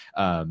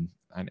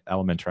 and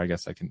Elementor, I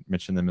guess I can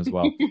mention them as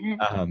well.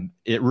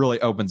 It really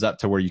opens up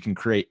to where you can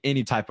create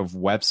any type of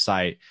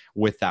website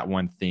with that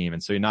one theme.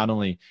 And so not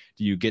only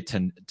do you get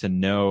to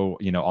know,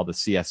 you know, all the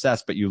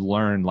CSS, but you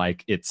learn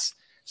like its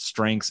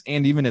strengths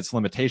and even its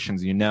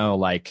limitations, you know,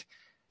 like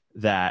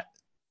that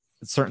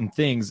certain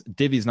things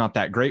Divi's not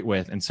that great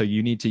with. And so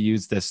you need to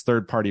use this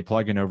third-party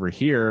plugin over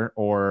here,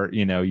 or,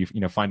 you know,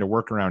 find a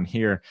workaround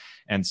here.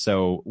 And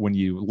so when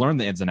you learn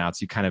the ins and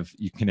outs, you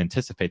can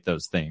anticipate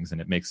those things,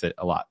 and it makes it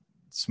a lot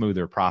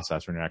smoother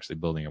process when you're actually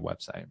building a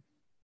website.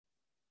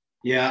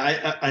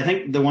 Yeah, I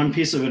think the one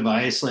piece of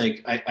advice,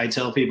 like I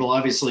tell people,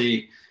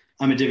 obviously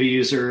I'm a Divi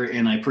user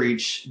and I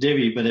preach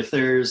Divi, but if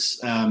there's,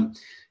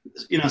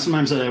 you know,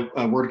 sometimes at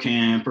a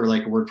WordCamp or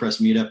like a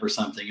WordPress meetup or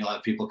something, you'll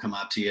have people come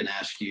up to you and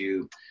ask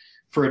you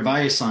for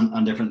advice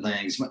on different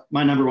things.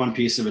 My number one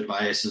piece of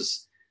advice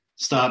is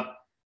stop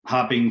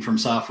hopping from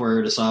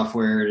software to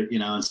software, you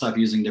know, and stop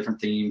using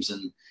different themes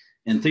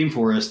and Theme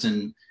Forest,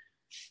 and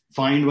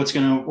find what's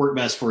going to work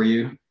best for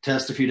you,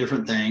 test a few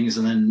different things,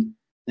 and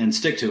then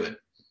stick to it.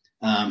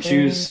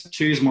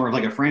 Choose more of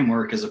like a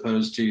framework as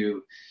opposed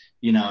to,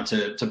 you know,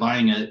 to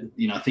buying a,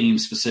 you know, theme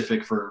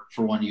specific for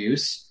one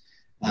use.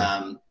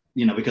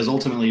 You know, because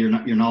ultimately your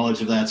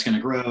knowledge of that's going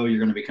to grow. You're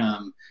going to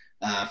become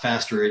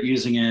faster at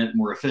using it,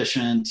 more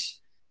efficient.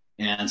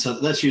 And so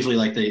that's usually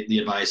like the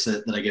advice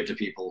that I give to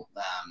people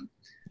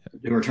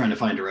who are trying to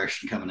find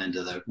direction coming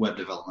into the web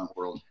development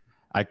world.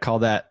 I call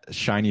that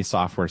shiny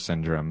software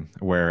syndrome,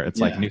 where it's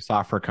like new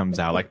software comes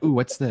out, like, ooh,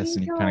 what's this?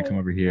 And you kind of come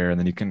over here, and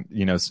then you can,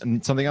 you know,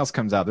 something else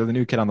comes out. They're the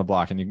new kid on the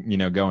block, and you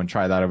know, go and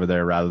try that over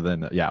there rather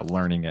than,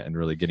 learning it and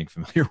really getting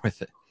familiar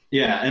with it.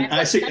 Yeah, and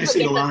I see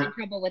a lot of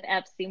trouble with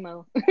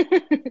AppSumo.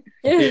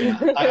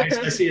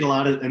 I see it a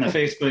lot in the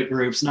Facebook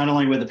groups, not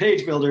only with the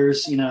Page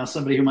Builders, you know,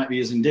 somebody who might be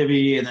using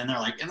Divi, and then they're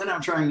like, and then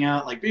I'm trying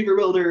out like Beaver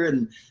Builder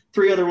and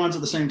 3 other ones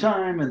at the same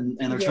time, and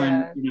they're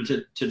trying, you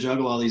know, to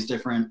juggle all these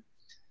different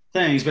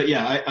things. But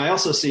yeah, I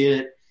also see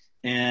it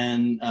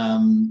in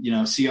you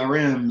know,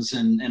 CRMs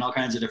and all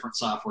kinds of different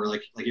software,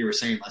 like you were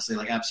saying, Leslie,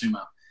 like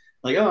AppSumo.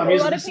 Like, oh, I'm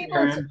using this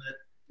CRM,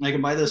 but I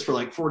can buy this for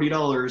like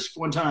 $40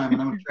 one time, and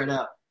I'm gonna try it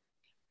out.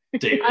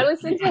 I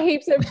listen to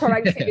heaps of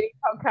productivity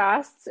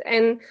podcasts,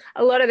 and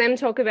a lot of them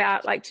talk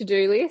about like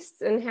to-do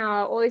lists and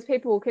how all these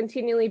people will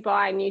continually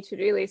buy new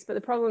to-do lists. But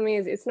the problem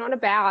is it's not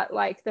about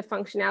like the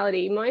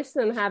functionality. Most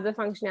of them have the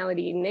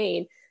functionality you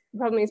need. The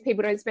problem is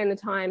people don't spend the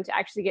time to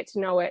actually get to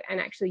know it and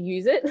actually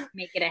use it.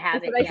 Make it a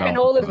habit. So they spend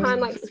all the time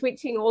like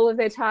switching all of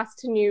their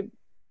tasks to new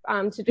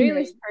to-do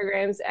list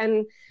programs.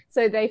 And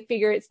so they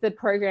figure it's the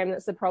program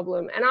that's the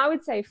problem. And I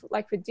would say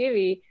like for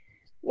Divi,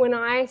 when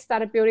I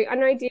started building, I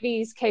know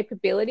Divi's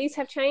capabilities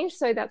have changed.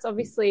 So that's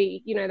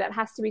obviously, that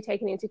has to be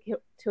taken into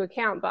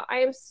account. But I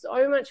am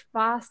so much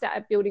faster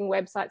at building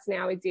websites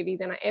now with Divi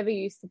than I ever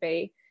used to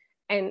be.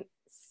 And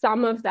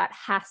some of that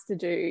has to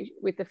do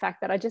with the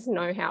fact that I just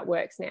know how it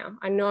works now.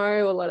 I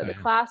know a lot of the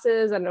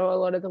classes. I know a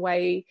lot of the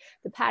way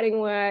the padding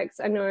works.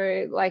 I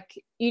know,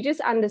 you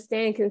just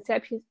understand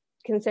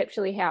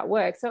conceptually how it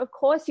works. So of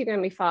course you're going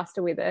to be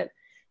faster with it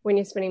when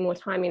you're spending more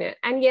time in it.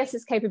 And yes,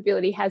 its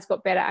capability has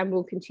got better and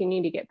will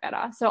continue to get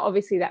better. So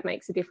obviously that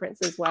makes a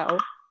difference as well.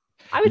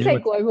 I would say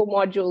global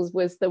modules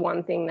was the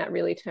one thing that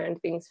really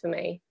turned things for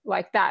me.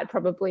 That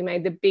probably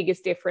made the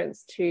biggest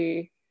difference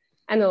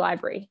and the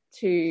library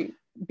to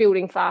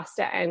building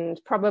faster and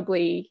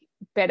probably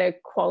better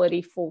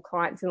quality for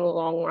clients in the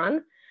long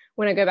run.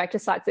 When I go back to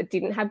sites that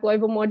didn't have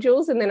global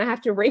modules and then I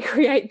have to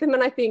recreate them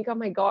and I think, oh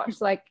my gosh,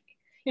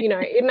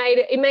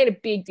 it made a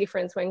big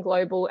difference when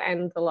global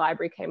and the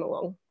library came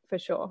along, for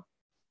sure.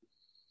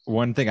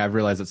 One thing I've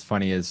realized that's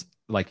funny is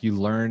you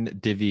learn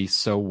Divi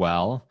so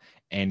well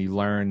and you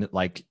learn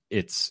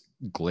its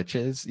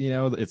glitches,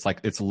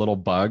 it's little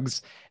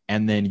bugs,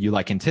 and then you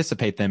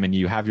anticipate them and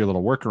you have your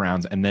little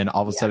workarounds, and then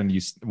all of a sudden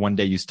one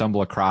day you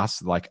stumble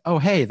across oh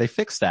hey, they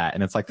fixed that,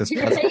 and it's this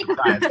pleasant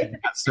surprise. You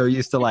got so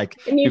used to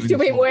and you've still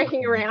been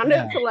working around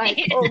it for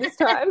all this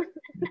time.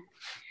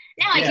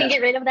 Now I can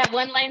get rid of that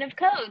one line of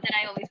code that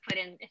I always put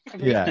in.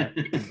 Yeah,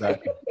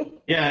 exactly.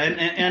 Yeah,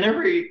 and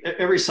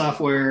every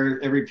software,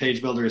 every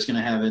page builder is going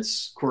to have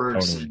its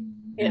quirks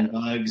and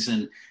bugs,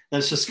 and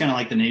that's just kind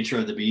of the nature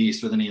of the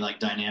beast with any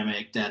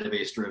dynamic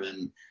database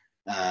driven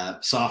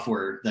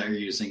software that you're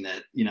using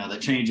that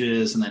that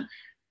changes, and then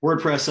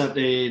WordPress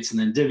updates, and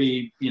then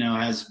Divi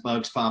has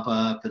bugs pop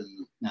up,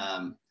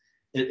 and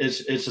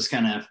it's just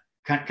kind of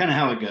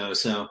how it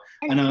goes. So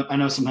I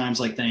know sometimes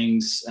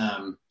things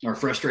are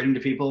frustrating to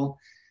people,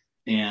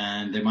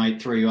 and they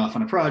might throw you off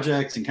on a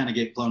project and kind of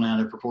get blown out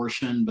of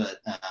proportion. But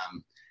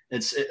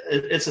it's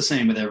the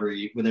same with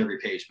every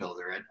page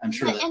builder. I'm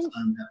sure that's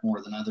done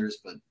more than others,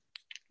 but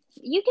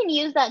you can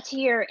use that to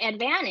your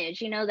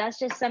advantage. That's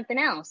just something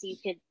else. You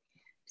could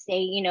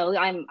say,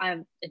 I'm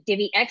a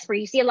Divi expert.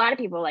 You see a lot of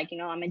people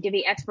I'm a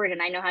Divi expert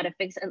and I know how to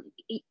fix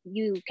it.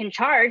 You can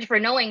charge for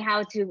knowing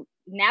how to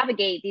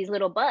navigate these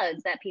little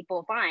bugs that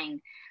people find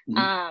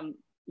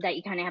that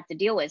you kind of have to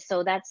deal with.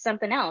 So that's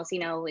something else. I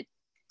don't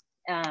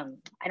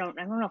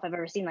know if I've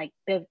ever seen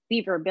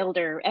Beaver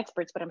builder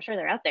experts, but I'm sure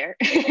they're out there.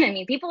 I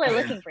mean, people are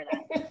looking for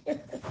that.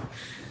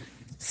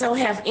 So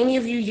have any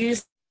of you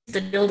used the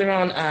builder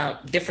on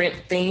different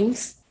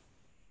themes?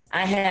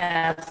 I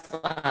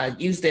have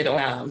used it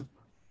on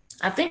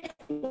I think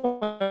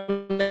Oh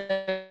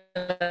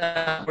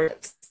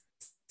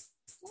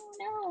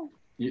no.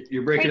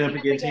 You're breaking up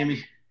again,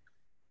 Tammy.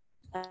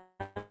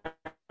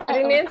 But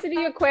in answer to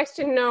your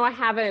question, no, I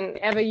haven't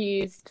ever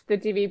used the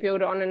Divi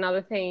builder on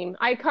another theme.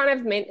 I kind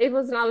of meant, it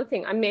was another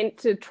thing. I meant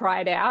to try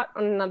it out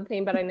on another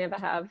theme, but I never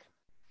have.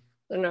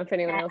 I don't know if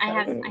anyone else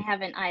has. I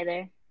haven't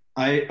either.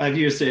 I've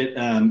used it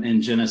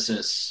in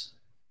Genesis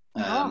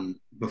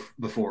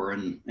before,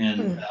 and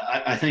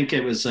I think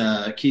it was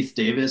Keith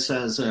Davis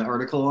has an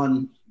article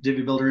on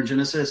Divi Builder in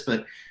Genesis,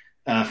 but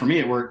for me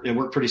it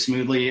worked pretty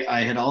smoothly.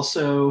 I had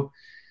also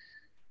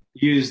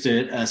used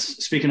it as,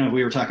 speaking of,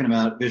 we were talking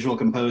about Visual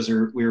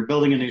Composer, we were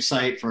building a new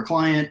site for a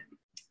client.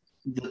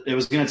 It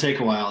was going to take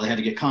a while. They had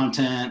to get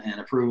content and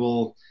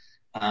approval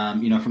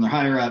from their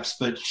higher ups,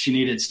 but she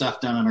needed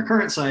stuff done on her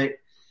current site.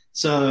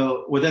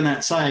 So within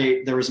that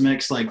site, there was a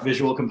mix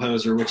Visual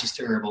Composer, which is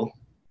terrible.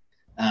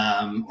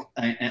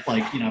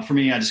 For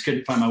me, I just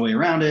couldn't find my way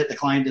around it. The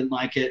client didn't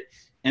like it.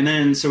 And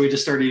then, so we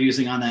just started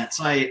using on that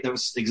site that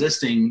was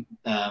existing,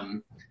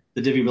 the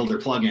Divi Builder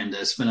plugin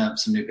to spin up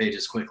some new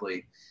pages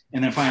quickly.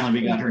 And then finally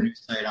we got her new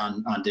site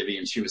on Divi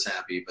and she was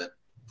happy, but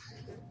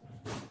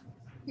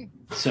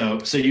so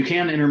you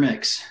can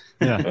intermix.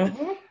 Yeah.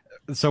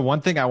 So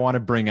one thing I want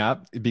to bring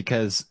up,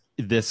 because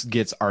this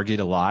gets argued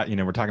a lot,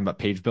 we're talking about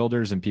page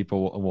builders and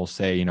people will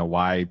say,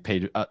 why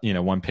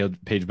one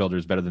page builder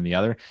is better than the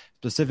other.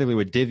 Specifically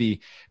with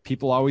Divi,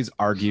 people always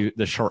argue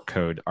the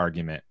shortcode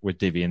argument with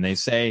Divi, and they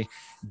say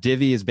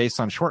Divi is based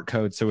on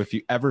shortcode. So if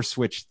you ever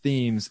switch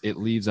themes, it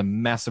leaves a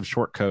mess of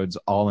shortcodes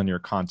all in your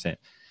content.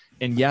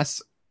 And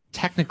yes,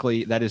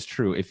 technically that is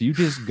true. If you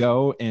just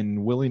go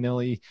and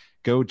willy-nilly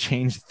go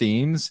change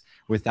themes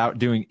without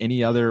doing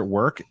any other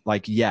work,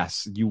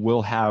 yes, you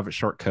will have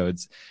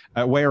shortcodes.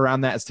 A way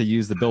around that is to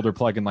use the builder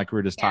plugin like we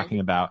were just talking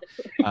about.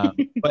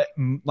 But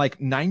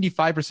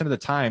 95% of the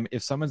time,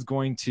 if someone's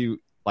going to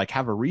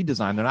have a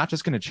redesign, they're not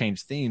just going to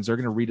change themes, they're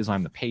going to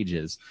redesign the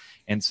pages.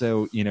 And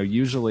so,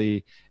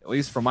 usually, at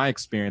least from my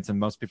experience and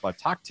most people I've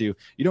talked to,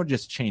 you don't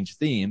just change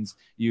themes.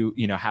 You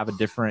have a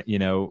different,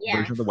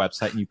 version of the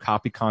website and you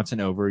copy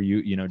content over,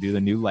 you do the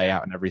new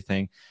layout and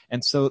everything.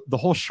 And so the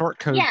whole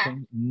shortcode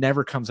thing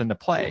never comes into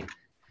play.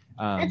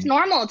 It's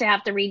normal to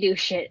have to redo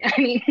shit. I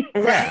mean,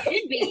 it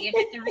should be if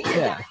it's a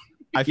redesign.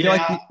 I feel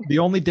like the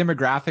only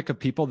demographic of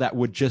people that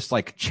would just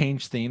like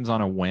change themes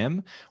on a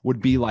whim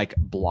would be like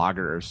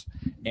bloggers.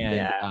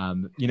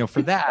 And,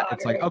 for that,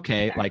 it's like,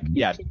 okay, like,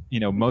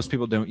 most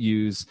people don't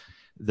use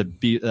the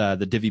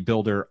Divi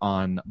builder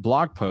on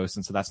blog posts.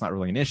 And so that's not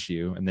really an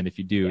issue. And then if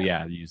you do,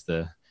 use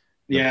the.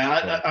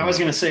 I was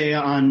going to say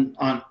on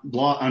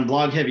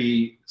blog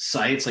heavy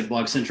sites, like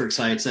blog centric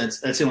sites, that's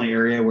the only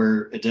area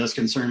where it does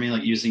concern me,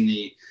 like using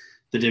the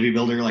Divi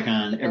builder like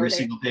on every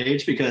single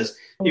page, because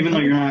even though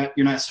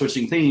you're not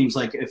switching themes,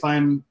 like if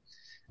I'm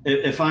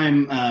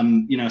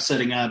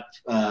setting up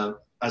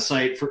a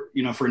site for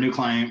a new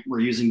client, we're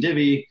using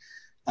Divi,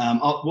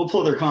 we'll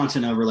pull their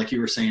content over, like you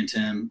were saying,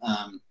 Tim.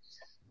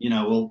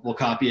 We'll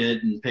copy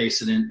it and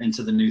paste it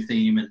into the new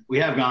theme, and we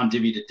have gone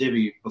Divi to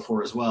Divi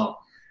before as well.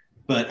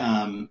 But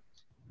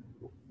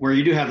where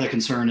you do have that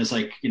concern is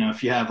like,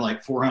 if you have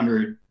like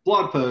 400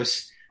 blog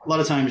posts, a lot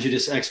of times you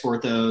just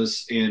export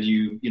those and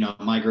you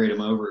migrate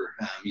them over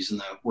using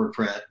the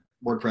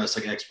WordPress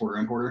like exporter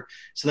importer.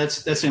 So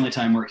that's the only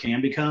time where it can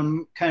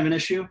become kind of an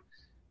issue.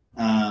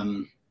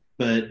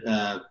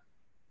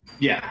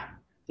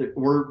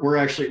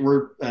 We're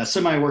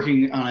semi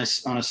working on a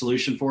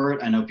solution for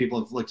it. I know people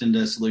have looked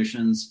into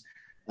solutions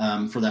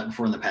for that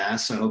before in the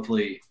past. So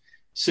hopefully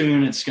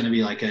soon it's going to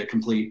be like a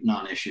complete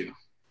non-issue.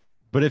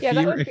 But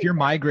if you're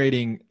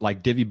migrating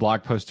like Divi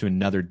blog post to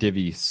another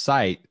Divi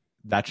site,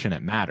 that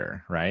shouldn't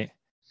matter, right?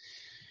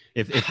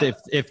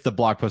 If the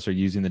blog posts are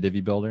using the Divi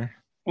builder.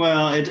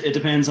 Well, it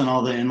depends on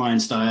all the inline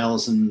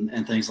styles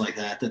and things like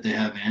that they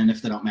have in.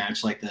 If they don't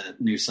match like the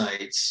new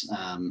sites,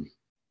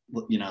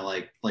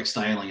 like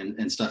styling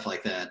and stuff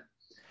like that.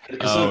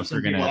 So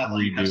they're gonna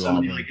redo so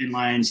many like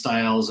inline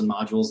styles and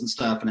modules and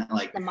stuff, and it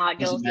like the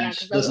modules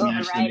doesn't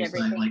match the new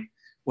site, like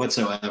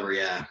whatsoever.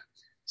 Yeah.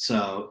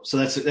 So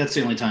that's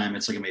the only time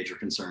it's like a major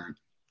concern.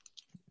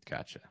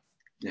 Gotcha.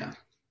 Yeah.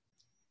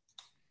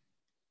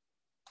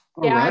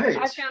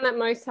 I found that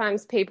most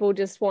times people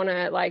just want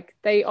to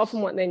they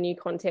often want their new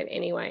content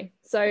anyway.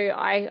 So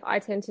I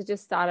tend to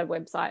just start a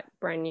website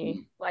brand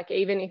new, like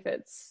even if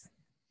it's,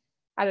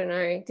 I don't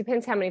know,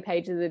 depends how many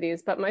pages it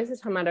is, but most of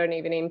the time I don't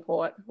even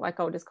import, like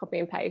I'll just copy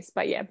and paste,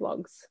 but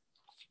blogs.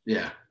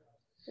 Yeah.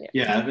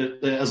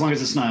 But as long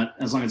as it's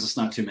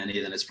not too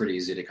many, then it's pretty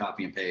easy to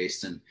copy and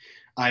paste. And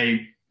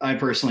I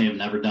personally have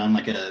never done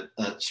like a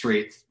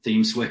straight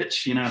theme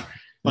switch,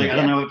 I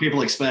don't know what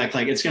people expect.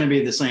 Like it's going to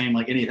be the same,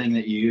 like anything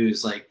that you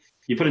use. Like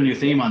you put a new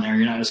theme on there,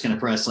 you're not just going to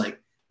press like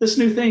this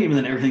new theme and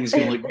then everything's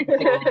going to look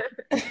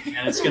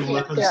and it's going to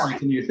look just like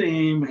the new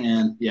theme.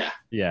 And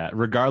yeah.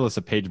 Regardless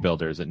of page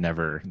builders, that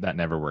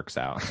never works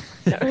out.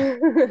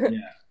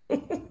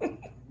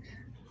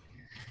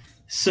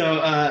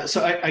 So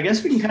I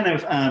guess we can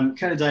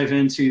kind of dive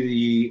into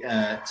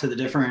the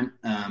different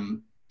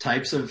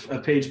types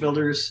of page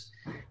builders.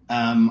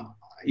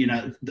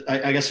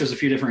 I guess there's a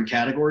few different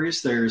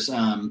categories. There's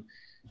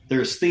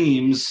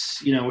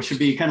themes, which would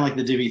be kind of like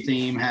the Divi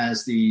theme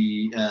has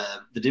the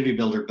Divi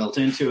builder built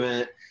into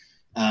it.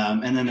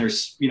 And then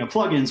there's,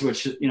 plugins,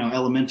 which,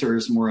 Elementor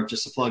is more of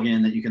just a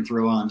plugin that you can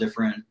throw on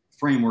different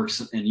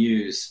frameworks and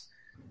use.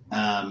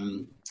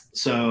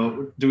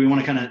 So do we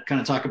want to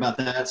kind of talk about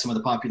that? Some of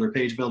the popular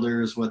page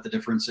builders, what the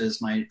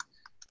differences might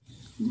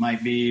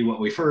be, what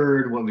we've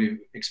heard, what we've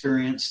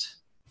experienced?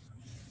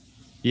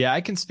 Yeah,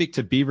 I can speak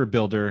to Beaver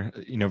Builder,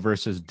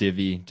 versus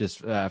Divi, just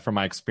from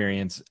my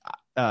experience.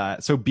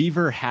 So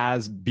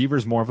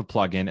Beaver's more of a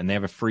plugin, and they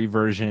have a free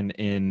version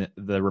in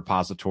the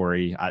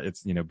repository.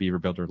 It's Beaver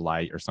Builder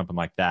Lite or something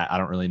like that. I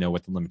don't really know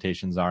what the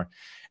limitations are.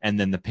 And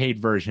then the paid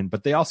version,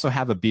 but they also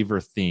have a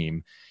Beaver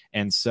theme.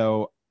 And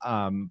so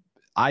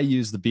I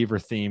use the Beaver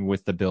theme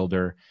with the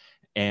builder.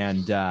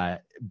 And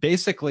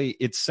basically,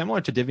 it's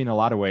similar to Divi in a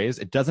lot of ways.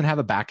 It doesn't have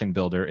a backend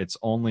builder. It's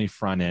only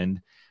front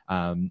end.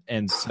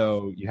 And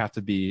so you have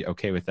to be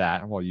okay with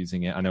that while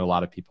using it. I know a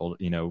lot of people,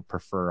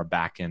 prefer a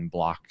backend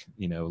block,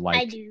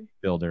 like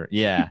builder.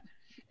 Yeah.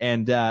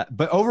 And,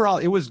 but overall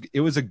it was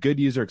a good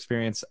user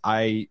experience.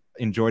 I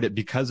enjoyed it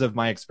because of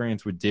my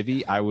experience with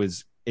Divi. I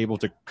was able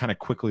to kind of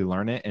quickly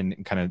learn it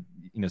and kind of,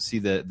 see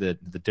the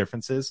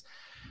differences.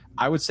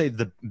 I would say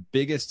the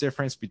biggest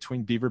difference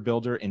between Beaver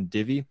Builder and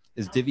Divi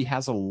is Divi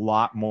has a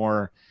lot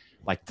more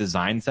like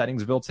design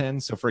settings built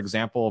in. So for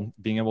example,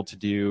 being able to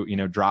do,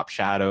 drop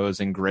shadows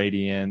and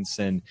gradients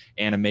and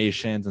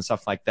animations and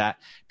stuff like that.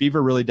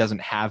 Beaver really doesn't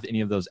have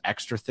any of those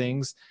extra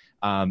things.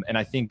 And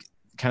I think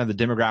kind of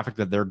the demographic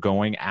that they're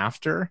going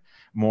after,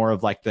 more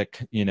of like the,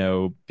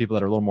 people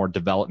that are a little more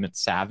development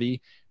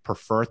savvy,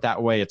 prefer it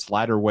that way. It's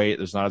lighter weight.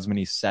 There's not as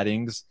many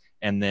settings.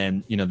 And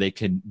then, they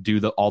can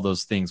do all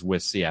those things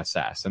with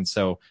CSS. And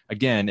so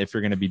again, if you're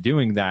going to be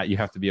doing that, you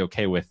have to be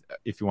okay with,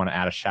 if you want to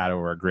add a shadow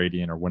or a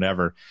gradient or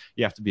whatever,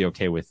 you have to be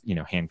okay with,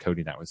 hand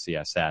coding that with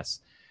CSS.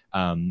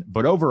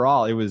 But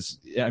overall it's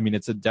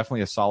definitely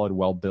a solid,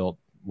 well-built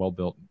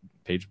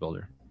page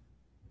builder.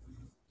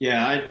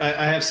 Yeah.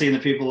 I have seen the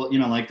people,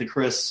 like the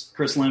Chris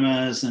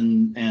Lemas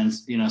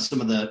and,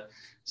 some of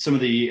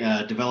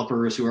the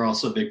developers who are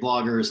also big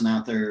bloggers and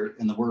out there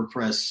in the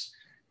WordPress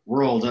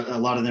world, a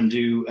lot of them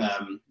do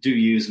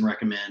use and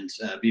recommend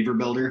Beaver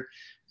Builder.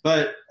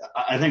 But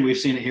I think we've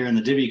seen it here in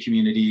the Divi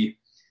community.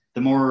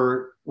 The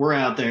more we're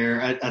out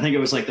there, I think it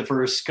was like the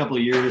first couple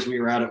of years we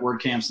were out at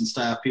WordCamps and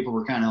stuff, people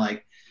were kind of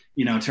like,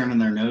 turning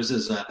their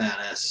noses up at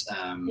us,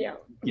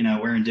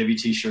 wearing Divi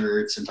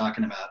t-shirts and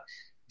talking about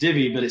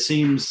Divi. But it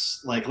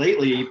seems like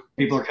lately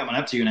people are coming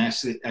up to you and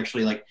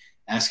actually like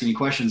asking you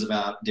questions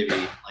about Divi,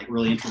 like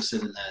really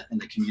interested in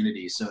the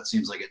community. So it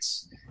seems like it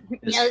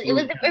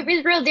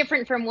was real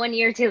different from one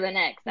year to the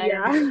next.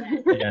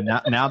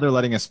 Now they're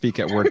letting us speak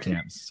at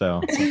WordCamps. So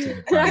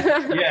now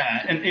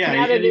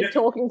that it's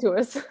talking to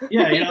us. You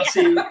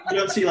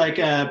don't see like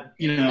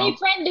they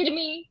friended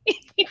me.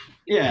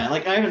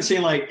 Like I haven't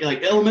seen like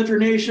Elementor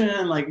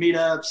Nation, like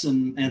meetups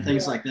and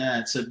things like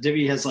that. So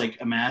Divi has like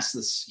amassed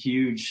this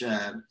huge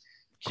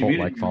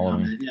community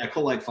following.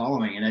 Cult-like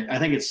following, and I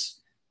think it's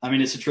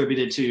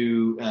attributed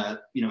to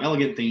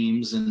elegant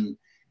themes and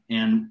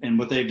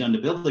what they've done to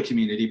build the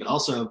community, but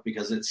also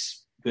because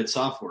it's good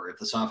software. If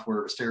the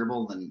software was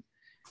terrible, then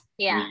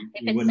if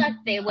it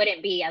sucked, they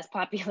wouldn't be as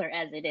popular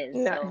as it is.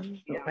 No.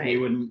 So.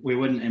 We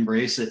wouldn't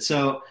embrace it.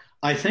 So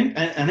I think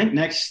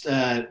next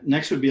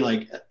would be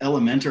like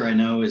Elementor. I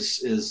know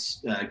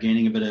is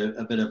gaining a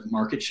bit of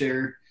market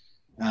share.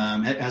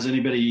 Has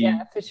anybody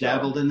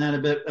dabbled in that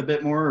a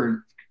bit more,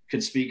 or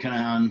could speak kind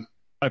of on?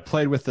 I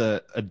played with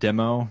a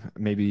demo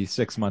maybe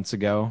 6 months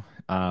ago,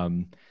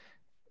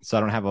 so I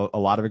don't have a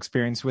lot of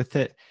experience with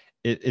it.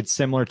 It's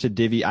similar to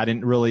Divi. I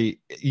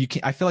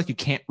feel like you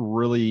can't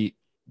really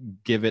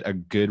give it a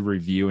good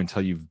review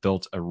until you've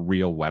built a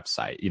real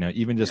website.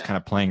 Even just kind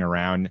of playing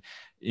around,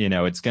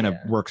 it's going to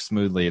work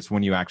smoothly. It's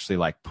when you actually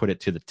like put it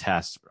to the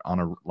test on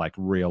a like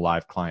real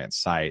live client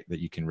site that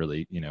you can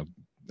really,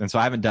 and so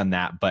I haven't done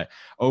that. But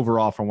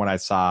overall, from what I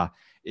saw,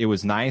 it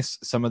was nice.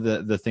 Some of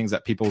the things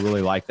that people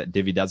really like that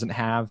Divi doesn't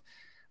have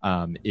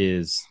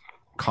is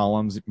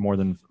columns, more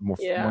than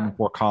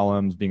 4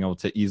 columns, being able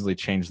to easily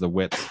change the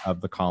width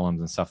of the columns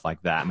and stuff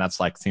like that. And that's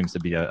like seems to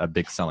be a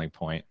big selling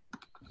point.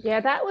 Yeah,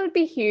 that would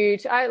be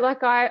huge.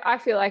 I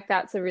feel like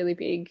that's a really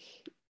big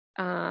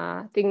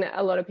thing that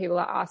a lot of people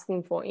are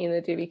asking for in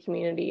the Divi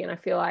community. And I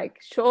feel like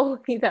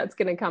surely that's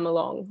going to come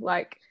along.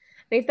 Like,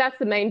 I think that's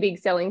the main big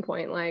selling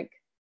point. Like,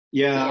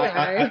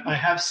 I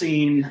have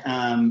seen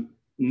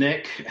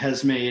Nick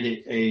has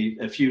made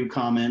a few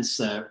comments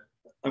that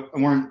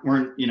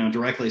weren't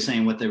directly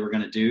saying what they were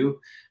going to do,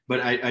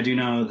 but I do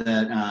know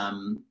that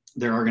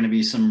there are going to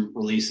be some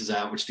releases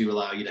out which do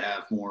allow you to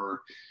have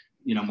more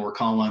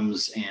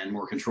columns and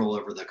more control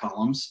over the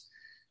columns.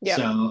 Yep.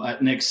 So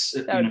Nick's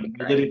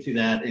alluded to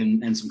that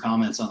in some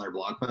comments on their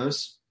blog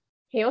posts.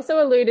 He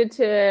also alluded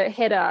to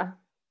header,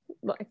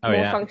 like more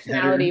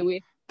functionality header.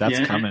 With. That's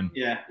coming.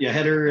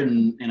 Header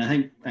and I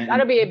think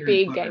that'll be a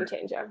big game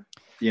changer.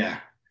 Yeah.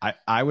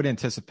 I would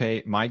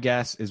anticipate, my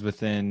guess is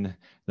within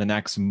the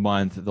next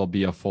month, there'll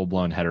be a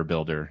full-blown header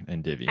builder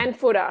in Divi. And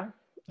footer.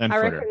 I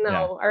reckon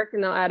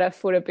they'll add a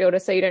footer builder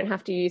so you don't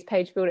have to use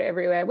Page Builder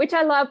everywhere, which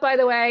I love, by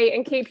the way,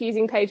 and keep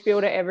using Page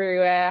Builder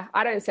everywhere.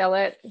 I don't sell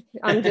it.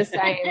 I'm just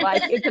saying,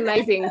 like, it's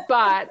amazing.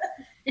 But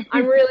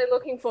I'm really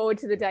looking forward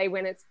to the day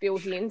when it's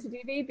built into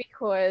Divi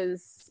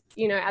because,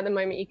 at the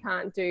moment you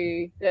can't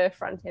do the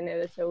front-end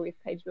editor with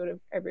Page Builder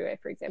everywhere,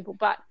 for example.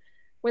 But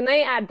when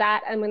they add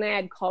that and when they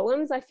add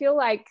columns, I feel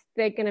like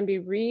they're going to be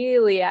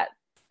really at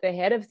the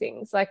head of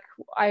things. Like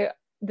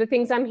the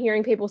things I'm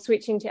hearing people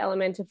switching to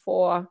Elementor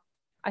for,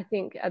 I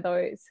think, are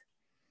those.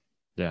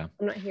 Yeah.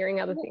 I'm not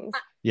hearing other things.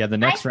 Yeah, the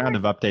next round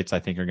of updates, I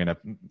think, are going to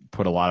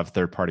put a lot of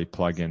third-party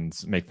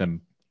plugins, make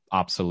them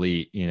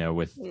obsolete,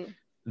 with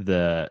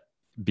the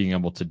being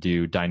able to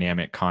do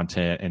dynamic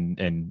content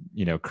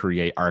and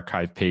create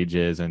archive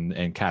pages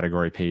and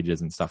category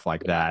pages and stuff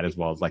like that, as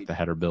well as like the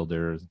header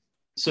builders.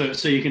 So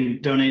you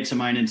can donate to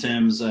mine and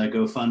Tim's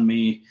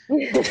GoFundMe.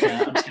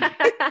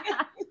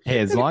 Hey,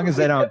 as long as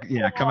they don't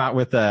come out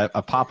with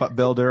a pop-up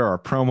builder or a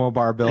promo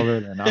bar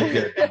builder, then I'm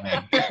good.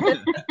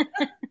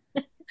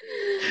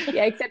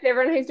 Yeah, except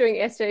everyone who's doing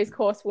SJ's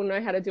course will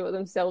know how to do it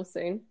themselves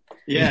soon.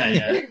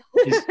 Yeah.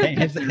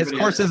 His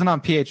course isn't on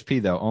PHP,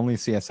 though, only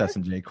CSS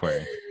and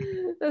jQuery.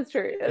 That's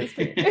true. I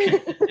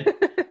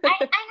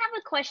have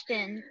a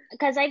question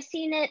because I've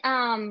seen it.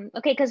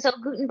 Because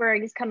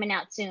Gutenberg is coming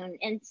out soon,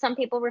 and some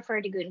people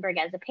refer to Gutenberg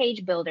as a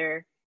page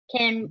builder.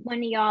 Can one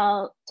of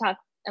y'all talk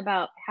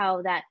about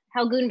how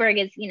Gutenberg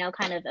is,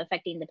 kind of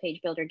affecting the page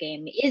builder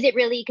game? Is it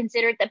really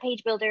considered the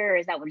page builder, or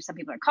is that what some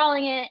people are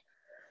calling it?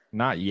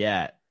 Not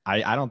yet.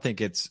 I don't think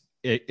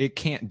it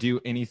can't do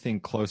anything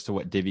close to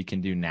what Divi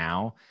can do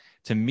now.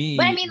 To me,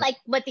 but I mean, like,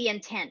 what the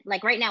intent?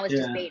 Like, right now it's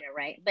just beta,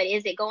 right? But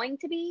is it going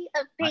to be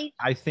a page?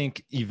 I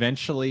think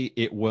eventually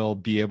it will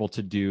be able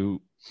to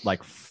do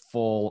like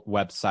full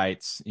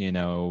websites,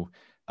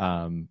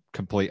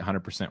 complete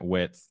 100%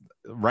 width.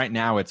 Right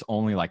now, it's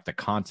only like the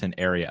content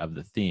area of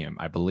the theme,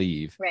 I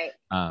believe. Right.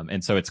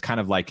 And so it's kind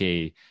of like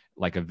a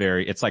like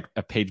it's like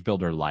a page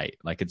builder light.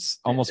 Like it's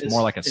almost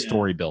more like a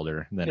story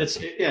builder than it's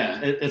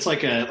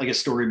like a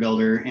story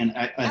builder. And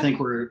I think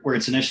where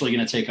it's initially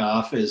going to take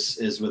off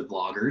is with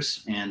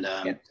bloggers. And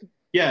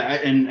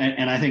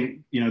and I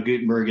think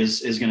Gutenberg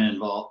is going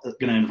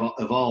to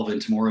evolve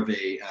into more of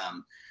a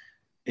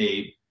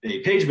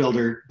page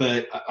builder.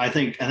 But I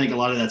think a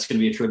lot of that's going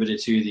to be attributed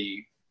to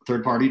the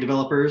third-party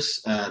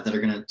developers that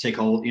are going to take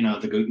hold,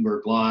 the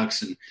Gutenberg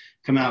blocks and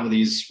come out with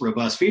these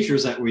robust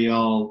features that we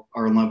all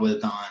are in love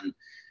with on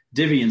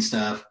Divi and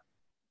stuff.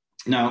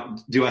 Now,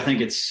 do I think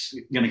it's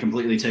going to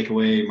completely take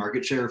away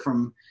market share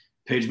from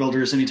page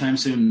builders anytime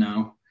soon?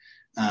 No,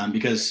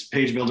 because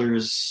page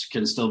builders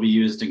can still be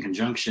used in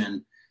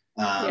conjunction.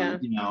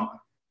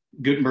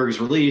 Gutenberg is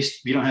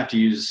released. You don't have to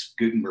use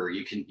Gutenberg.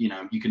 You can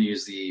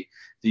use the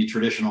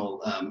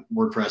traditional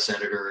WordPress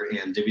editor,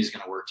 and Divi is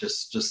going to work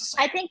just the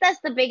same. I think that's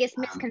the biggest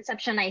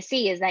misconception I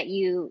see, is that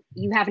you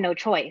have no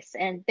choice,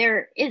 and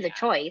there is a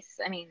choice.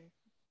 I mean,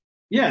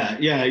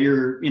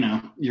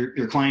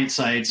 your client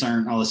sites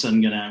aren't all of a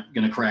sudden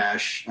gonna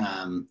crash.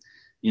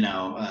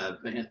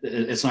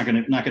 It's not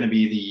gonna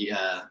be the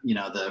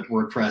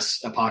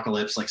WordPress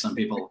apocalypse like some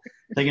people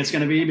think it's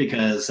gonna be,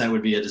 because that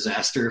would be a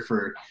disaster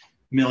for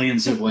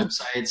millions of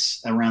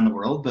websites around the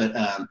world. But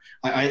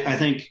I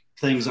think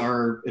things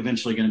are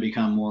eventually going to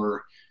become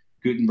more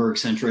Gutenberg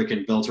centric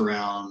and built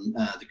around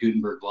the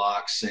Gutenberg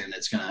blocks, and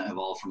it's going to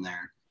evolve from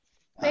there.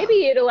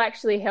 Maybe it'll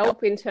actually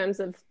help in terms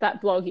of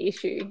that blog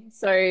issue.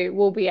 So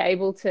we'll be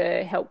able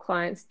to help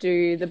clients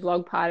do the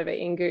blog part of it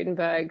in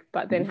Gutenberg,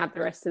 but then have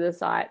the rest of the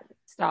site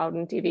styled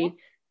in Divi.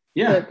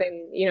 Yeah. But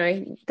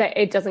then, that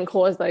it doesn't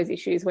cause those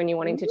issues when you're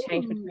wanting to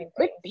change between.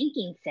 Good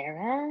thinking,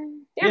 Sarah.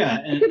 Yeah,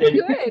 it could be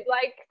good.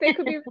 Like, there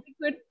could be really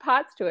good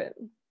parts to it.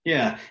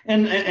 Yeah.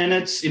 And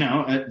it's,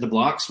 the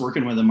blocks,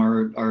 working with them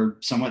are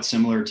somewhat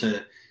similar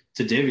to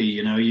Divi.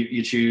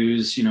 You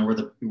choose, where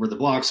the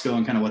blocks go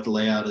and kind of what the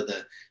layout of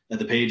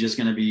the page is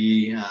going to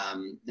be.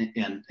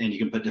 And you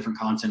can put different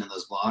content in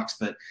those blocks,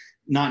 but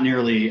not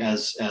nearly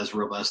as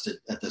robust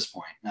at this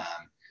point.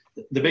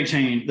 The big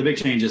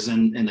change is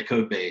in the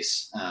code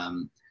base.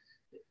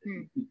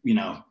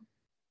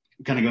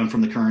 Kind of going from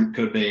the current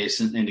code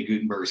base into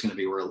Gutenberg is going to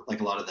be where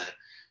like a lot of the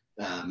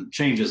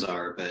changes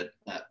are. But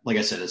like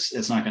I said,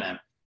 it's not going to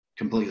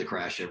completely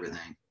crash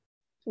everything.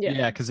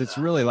 Yeah, because it's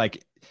really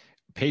like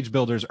page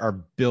builders are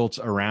built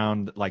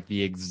around like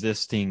the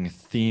existing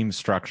theme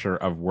structure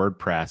of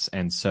WordPress,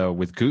 and so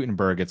with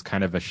Gutenberg, it's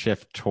kind of a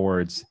shift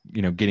towards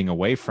getting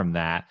away from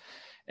that.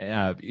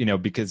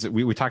 Because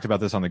we talked about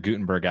this on the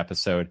Gutenberg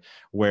episode,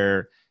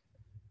 where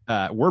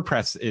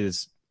WordPress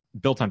is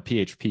built on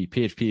PHP.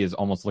 PHP is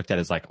almost looked at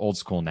as like old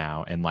school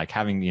now, and like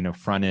having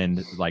front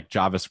end like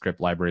JavaScript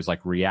libraries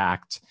like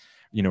React,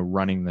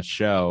 running the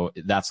show.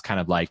 That's kind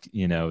of like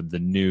the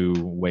new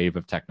wave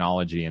of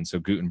technology, and so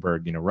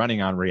Gutenberg,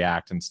 running on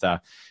React and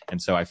stuff.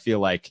 And so I feel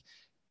like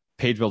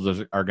page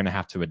builders are going to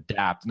have to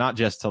adapt, not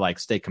just to like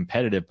stay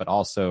competitive, but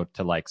also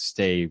to like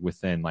stay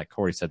within, like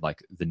Corey said,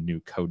 like the new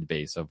code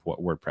base of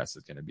what WordPress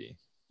is going to be.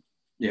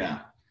 Yeah.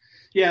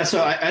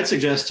 So I'd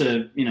suggest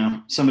to,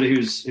 somebody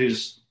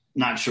who's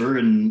not sure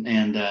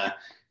and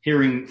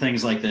hearing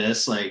things like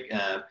this, like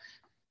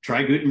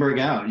try Gutenberg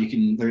out. You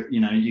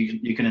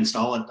can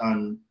install it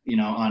on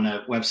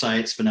a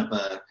website, spin up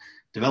a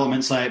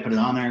development site, put it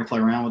on there, play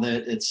around with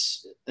it.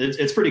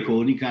 It's pretty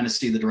cool. And you kind of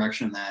see the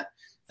direction that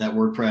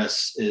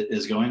WordPress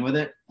is going with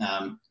it.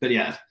 But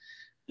yeah,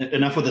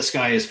 enough with the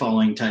sky is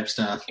falling type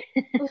stuff.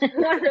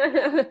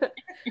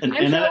 I'm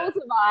sure we'll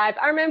survive.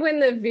 I remember when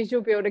the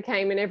Visual Builder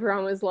came and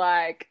everyone was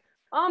like,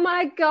 oh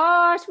my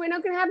gosh, we're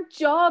not going to have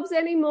jobs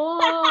anymore.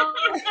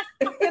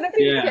 It's going to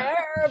be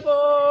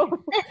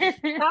terrible.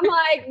 I'm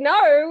like,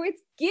 no,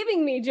 it's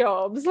giving me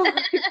jobs.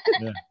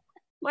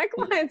 My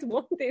clients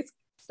want this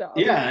stuff.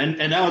 Yeah, and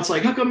now it's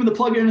like, how come the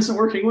plugin isn't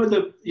working with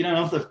the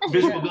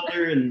Visual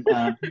Builder? And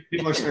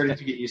people are starting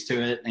to get used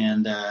to it.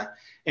 And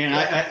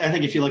I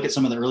think if you look at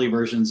some of the early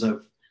versions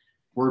of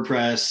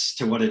WordPress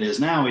to what it is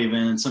now,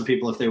 even some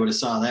people, if they would have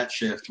saw that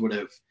shift, would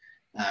have,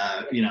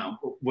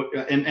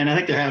 and I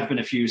think there have been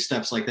a few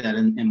steps like that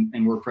in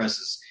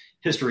WordPress's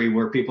history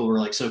where people were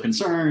like so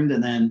concerned,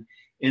 and then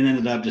it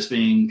ended up just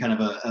being kind of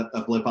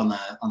a blip on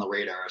the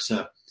radar.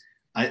 So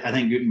I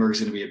think Gutenberg is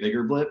going to be a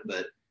bigger blip,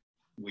 but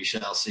we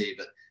shall see.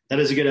 But that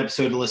is a good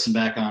episode to listen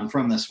back on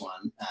from this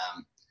one,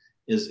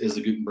 is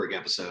the Gutenberg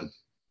episode.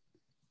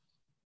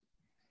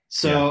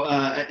 So,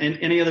 and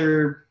any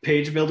other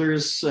page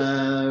builders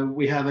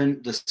we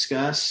haven't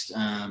discussed?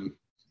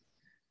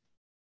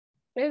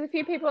 There's a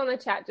few people in the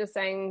chat just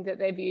saying that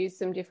they've used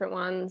some different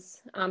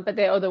ones, but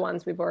they're other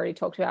ones we've already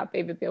talked about,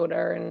 Beaver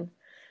Builder.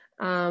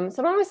 And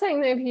someone was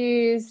saying they've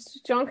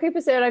used, John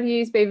Cooper said, I've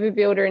used Beaver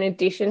Builder in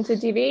addition to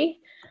Divi.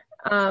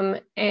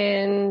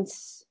 And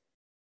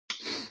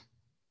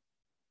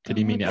did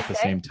he mean at the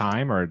same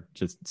time or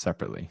just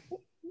separately?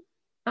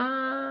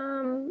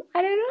 I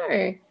don't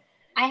know.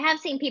 I have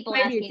seen people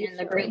asking in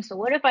the group, so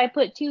what if I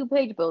put 2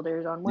 page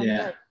builders on one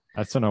site?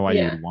 I still know why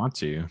you would want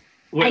to.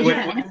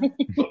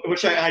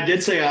 Which I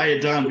did say I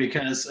had done,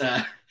 because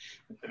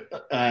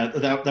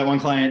that one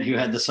client who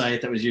had the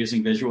site that was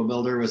using Visual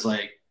Builder was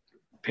like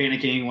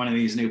panicking one of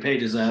these new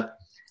pages up.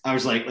 I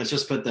was like, let's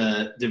just put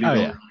the Divi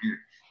Builder on here.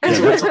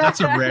 Yeah,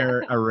 that's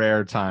a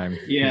rare time.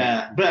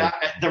 Yeah, but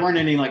there weren't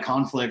any like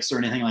conflicts or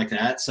anything like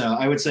that. So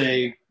I would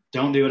say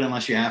don't do it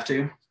unless you have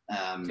to.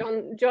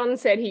 John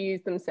said he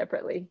used them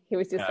separately. He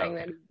was just saying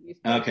that he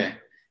used them. Okay.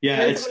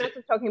 Yeah. And someone else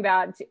was talking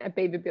about a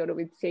Beaver Builder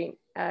with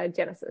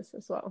Genesis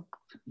as well.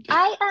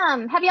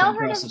 Have y'all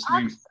heard of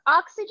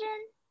Oxygen?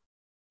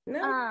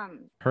 No.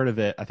 Heard of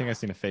it. I think I've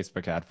seen a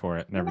Facebook ad for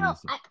it. Never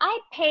used it. I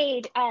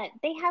paid,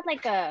 they had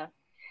like it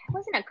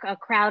wasn't a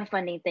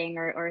crowdfunding thing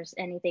or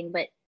anything,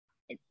 but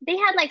they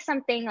had like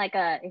something like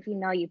if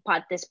you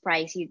bought this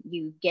price,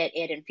 you get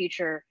it in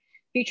future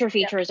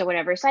features or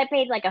whatever. So I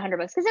paid like $100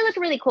 because it looked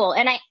really cool.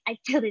 And I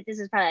feel that this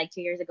is probably like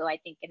 2 years ago, I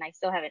think, and I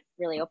still haven't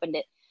really opened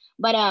it.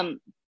 But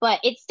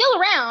it's still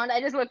around.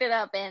 I just looked it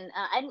up, and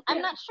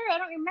I'm not sure. I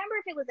don't remember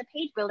if it was a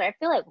page builder. I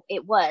feel like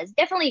it was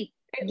definitely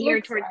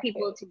geared towards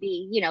people to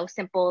be,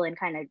 simple and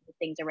kind of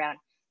things around.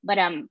 But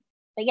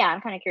yeah,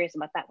 I'm kind of curious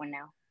about that one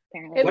now.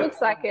 Apparently, it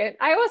looks like it.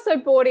 I also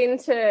bought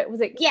into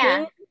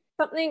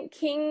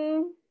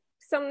King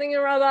something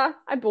or other.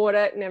 I bought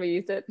it, never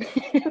used it.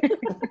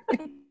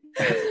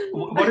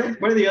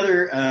 What are the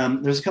other?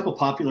 There's a couple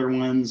popular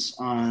ones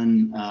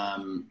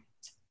on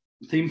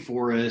Theme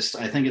Forest.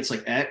 I think it's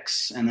like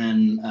X and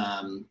then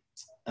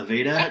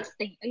Aveda.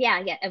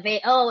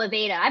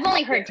 Aveda. I've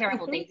only heard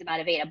terrible things about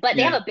Aveda, but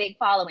they have a big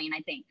following,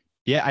 I think.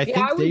 Yeah, I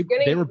think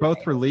they were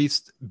both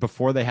released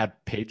before they had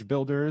page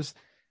builders,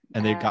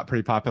 and they got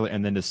pretty popular.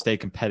 And then to stay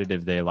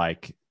competitive, they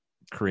like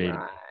created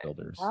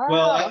builders.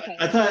 Well, okay.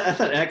 I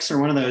thought X or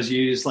one of those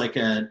used like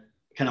a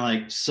kind of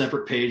like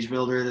separate page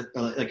builder,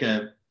 like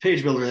a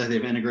page builder that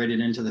they've integrated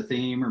into the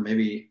theme, or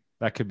maybe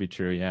that could be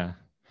true. Yeah,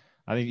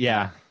 I think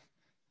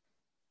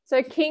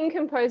So King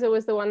Composer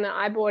was the one that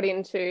I bought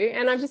into,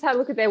 and I've just had a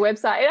look at their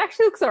website. It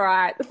actually looks all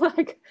right.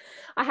 Like,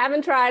 I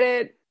haven't tried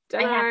it,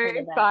 don't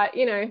know, but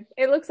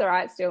it looks all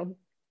right still.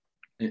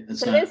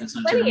 There's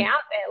plenty out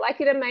there. Like,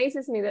 it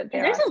amazes me that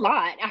there's a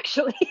lot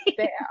actually.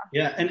 There.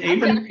 Yeah, and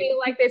I feel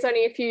like there's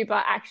only a few,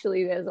 but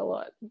actually there's a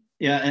lot.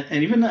 Yeah,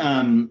 and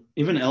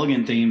even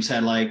Elegant Themes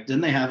had didn't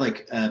they have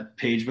like a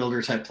page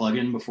builder type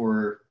plugin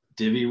before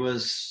Divi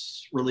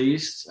was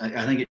released?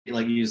 I think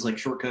it used like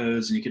short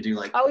codes, and you could do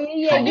like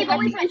they've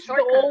always had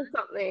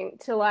something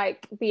to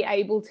like be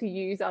able to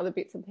use other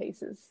bits and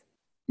pieces.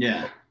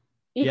 Yeah.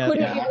 It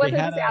wasn't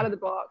just out of the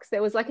box.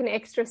 There was like an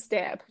extra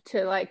step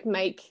to like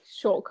make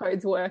short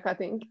codes work, I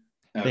think.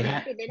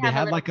 Okay. They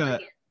had like a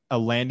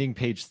landing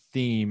page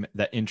theme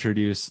that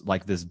introduced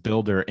like this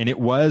builder, and it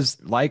was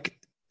like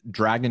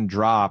drag and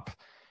drop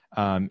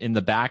in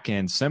the back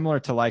end,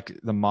 similar to like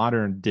the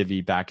modern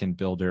Divi backend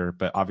builder,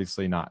 but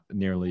obviously not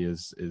nearly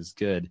as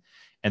good.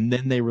 And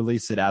then they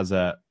released it as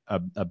a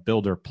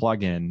builder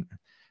plugin,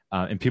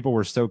 and people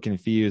were so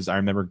confused. I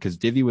remember because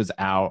Divi was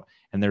out,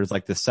 and there was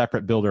like this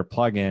separate builder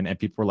plugin, and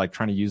people were like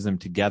trying to use them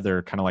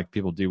together, kind of like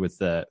people do with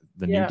the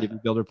new Divi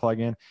builder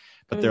plugin.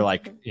 But they're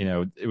like,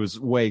 it was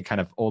way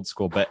kind of old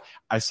school. But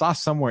I saw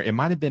somewhere, it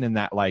might have been in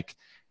that like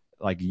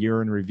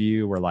year in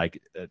review or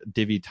like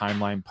Divi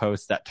timeline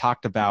post that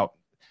talked about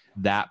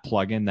that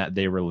plugin that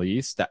they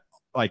released that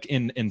like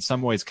in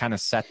some ways kind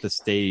of set the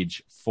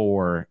stage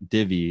for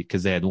Divi,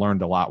 because they had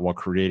learned a lot while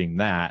creating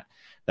that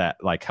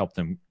like helped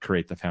them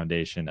create the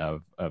foundation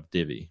of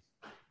Divi.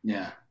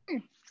 Yeah.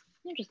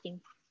 Interesting.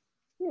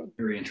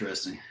 Very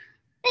interesting.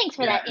 Thanks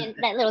for that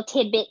little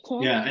tidbit,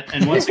 Tim. Yeah,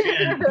 and once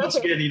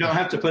again, you don't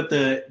have to put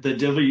the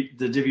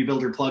Divi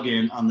Builder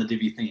plugin on the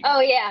Divi theme.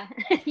 Oh yeah,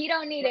 you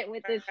don't need it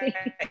with this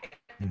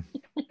theme.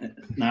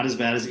 Not as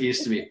bad as it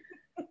used to be.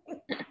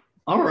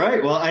 All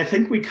right. Well, I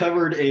think we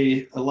covered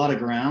a lot of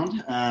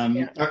ground.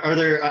 Are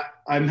there?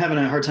 I'm having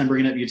a hard time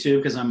bringing up YouTube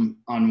because I'm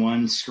on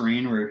one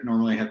screen where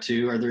normally I have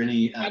two. Are there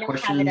any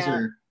questions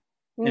or?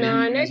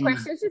 No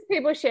questions. Just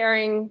people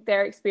sharing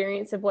their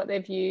experience of what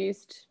they've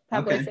used.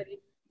 Publicity.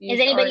 Is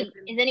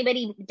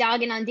anybody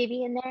dogging on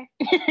Divi in there?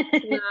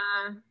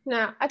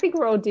 Nah. I think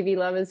we're all Divi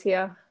lovers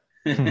here.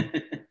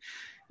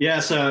 Yeah.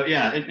 So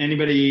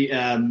anybody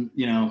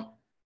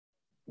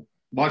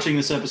watching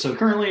this episode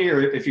currently,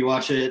 or if you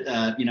watch it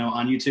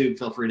on YouTube,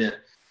 feel free to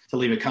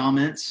leave a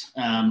comment.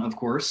 Of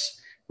course,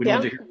 we'd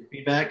love to hear your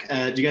feedback.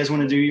 Do you guys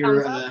want to do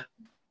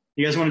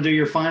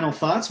your final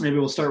thoughts? Maybe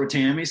we'll start with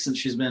Tammy, since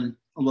she's been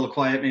a little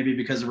quiet, maybe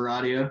because of her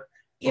audio.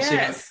 We'll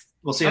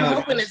see how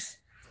it goes.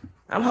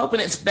 I'm hoping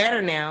it's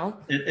better now.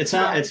 It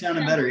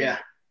sounded better, yeah.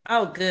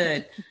 Oh,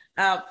 good.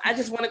 I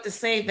just wanted to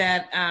say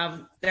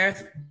that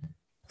there's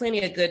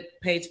plenty of good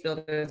page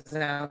builders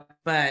out,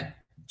 but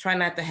try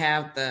not to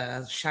have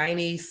the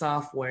shiny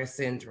software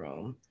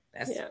syndrome.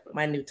 That's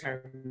my new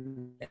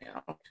term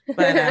now.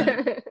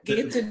 But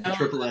get to know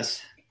Triple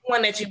S.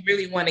 One that you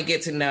really want to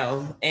get to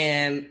know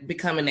and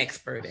become an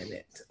expert in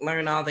it.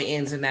 Learn all the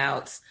ins and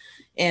outs,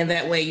 and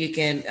that way you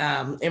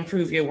can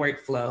improve your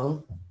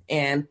workflow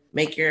and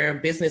make your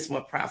business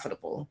more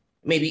profitable.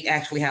 Maybe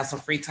actually have some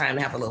free time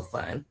to have a little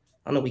fun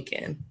on the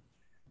weekend.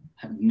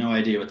 I have no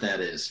idea what that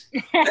is.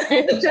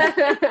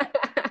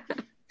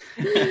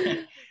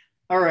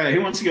 All right,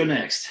 who wants to go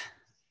next?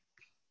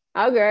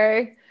 I'll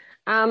go.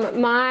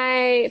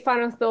 My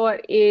final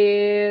thought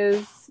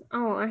is,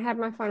 I had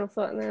my final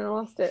thought and then I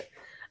lost it.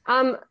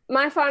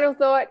 My final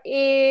thought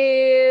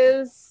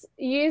is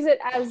use it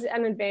as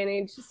an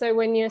advantage. So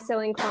when you're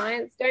selling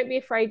clients, don't be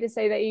afraid to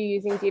say that you're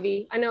using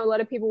Divi. I know a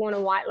lot of people want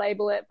to white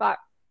label it, but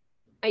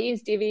I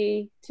use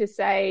Divi to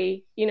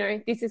say,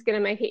 this is going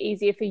to make it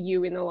easier for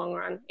you in the long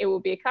run. It will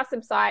be a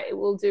custom site. It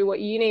will do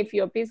what you need for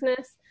your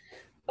business,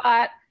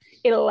 but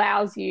it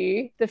allows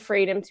you the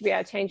freedom to be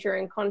able to change your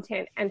own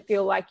content and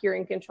feel like you're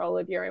in control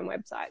of your own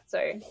website.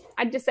 So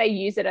I'd just say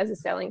use it as a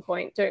selling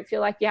point. Don't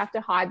feel like you have to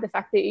hide the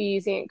fact that you're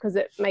using it because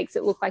it makes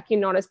it look like you're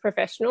not as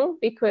professional,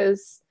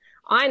 because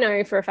I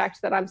know for a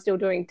fact that I'm still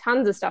doing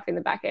tons of stuff in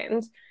the back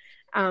end.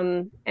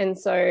 And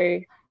so,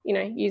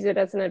 use it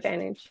as an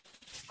advantage.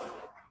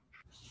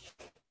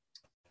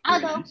 I'll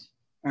go. All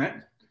right.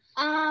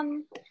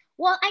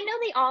 Well, I know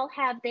they all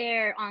have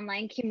their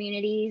online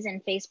communities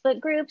and Facebook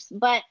groups,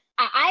 but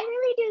I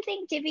really do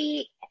think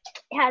Divi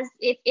has,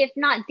 if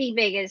not the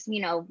biggest,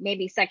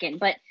 maybe second,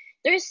 but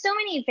there's so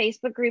many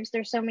Facebook groups.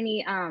 There's so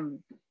many,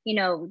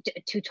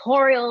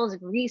 tutorials,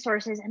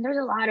 resources, and there's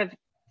a lot of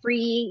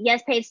free,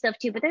 yes, paid stuff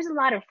too, but there's a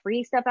lot of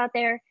free stuff out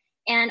there.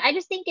 And I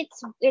just think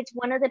it's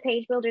one of the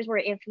page builders where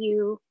if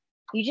you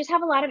just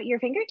have a lot of at your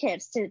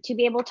fingertips to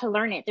be able to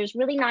learn it. There's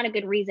really not a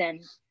good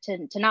reason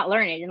to not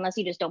learn it unless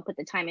you just don't put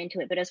the time into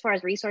it. But as far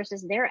as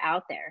resources, they're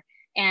out there.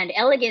 And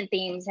Elegant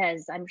Themes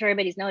has, I'm sure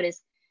everybody's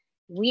noticed,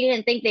 we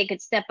didn't think they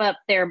could step up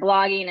their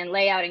blogging and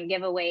layout and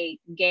giveaway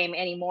game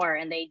anymore.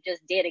 And they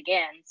just did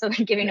again. So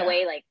they're giving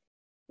away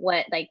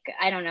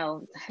I don't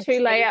know. 2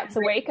 layouts a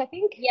week, I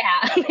think.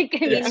 Yeah.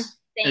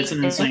 It's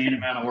an insane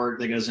amount of work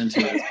that goes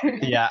into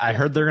it. Yeah, I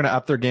heard they're going to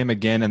up their game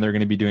again, and they're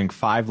going to be doing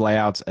 5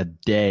 layouts a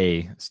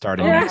day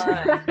starting next week.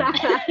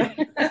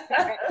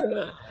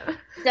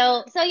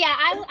 So yeah,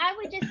 I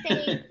would just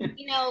say,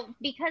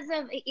 because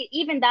of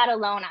even that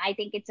alone, I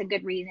think it's a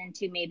good reason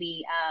to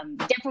maybe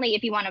definitely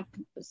if you want to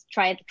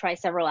try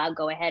several out,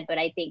 go ahead. But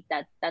I think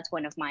that's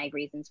one of my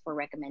reasons for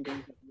recommending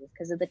it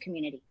because of the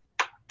community.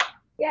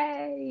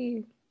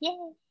 Yay! Yay!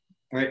 All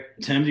right,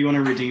 Tim, do you want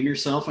to redeem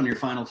yourself on your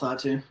final thought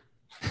too?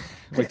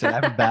 Wait, did I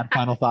have a bad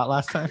final thought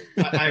last time?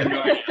 I have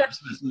no idea.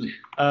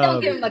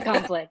 Don't give him a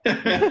conflict.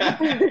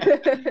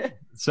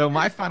 So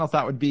my final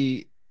thought would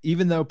be,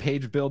 even though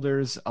page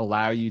builders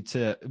allow you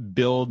to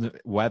build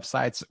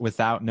websites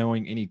without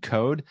knowing any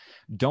code,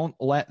 don't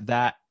let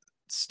that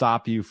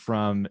stop you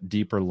from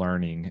deeper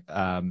learning.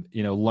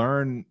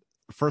 Learn,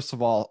 first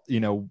of all,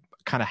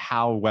 kind of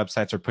how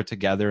websites are put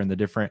together and the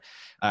different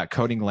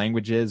coding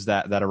languages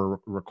that are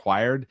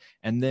required.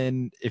 And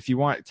then if you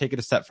want, take it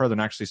a step further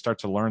and actually start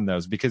to learn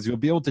those, because you'll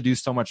be able to do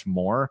so much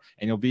more,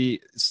 and you'll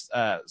be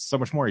so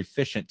much more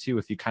efficient too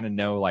if you kind of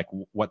know like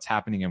what's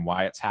happening and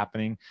why it's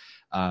happening.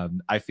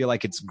 I feel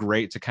like it's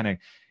great to kind of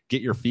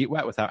get your feet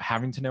wet without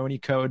having to know any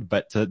code,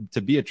 but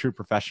to be a true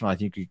professional, I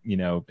think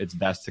it's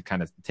best to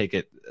kind of take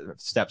it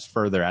steps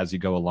further as you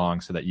go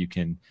along so that you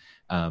can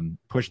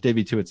push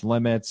Divi to its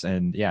limits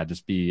and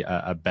just be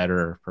a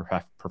better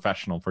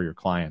professional for your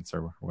clients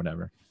or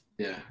whatever.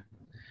 Yeah,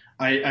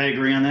 I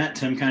agree on that.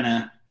 Tim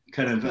kind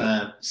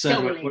of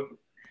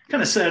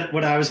said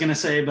what I was going to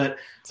say, but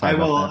I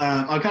will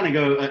I'll kind of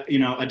go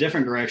a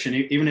different direction.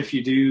 Even if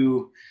you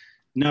do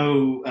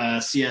know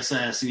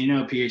CSS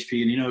and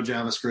PHP and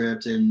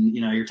JavaScript and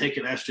you're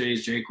taking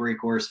SJ's jQuery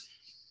course,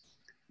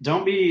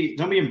 don't be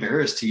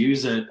embarrassed to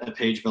use a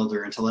page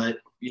builder and to let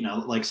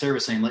like Sarah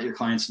was saying, let your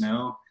clients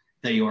know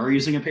that you are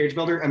using a page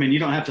builder. I mean, you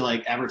don't have to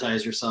like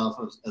advertise yourself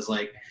as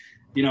like,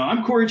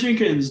 I'm Corey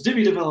Jenkins,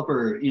 Divi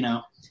developer. You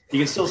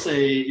can still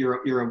say you're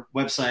a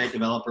website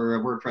developer,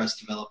 a WordPress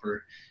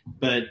developer,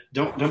 but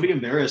don't be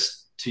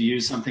embarrassed to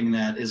use something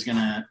that is going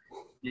to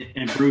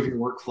improve your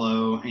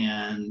workflow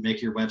and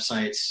make your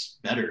websites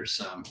better.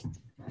 So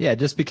yeah,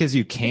 just because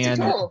you can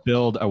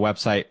build a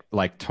website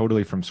like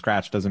totally from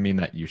scratch doesn't mean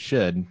that you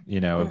should.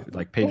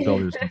 Like page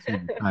builders can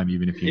save you time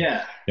even if you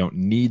don't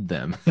need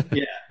them.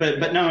 Yeah,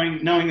 but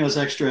knowing those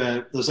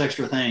extra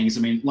things.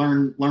 I mean,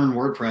 learn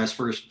WordPress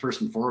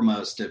first and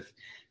foremost.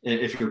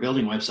 If you're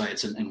building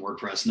websites in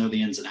WordPress, know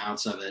the ins and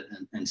outs of it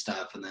and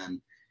stuff, and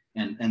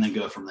then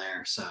go from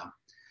there. So,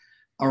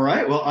 all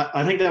right. Well,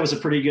 I think that was a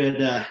pretty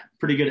good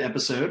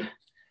episode.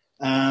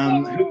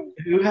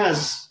 Who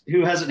has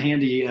it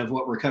handy of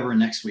what we're covering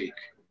next week?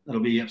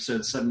 That'll be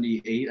episode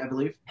 78, I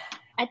believe.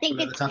 I think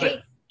it's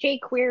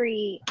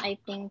jQuery. I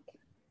think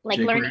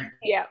jQuery? Learning.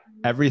 Yeah.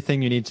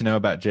 Everything you need to know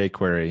about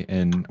jQuery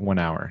in 1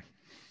 hour.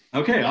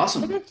 Okay,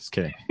 awesome. Just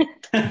kidding.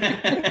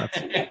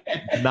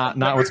 Not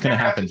what's going to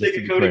happen. Take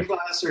a coding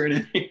class or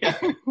anything.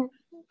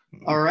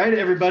 All right,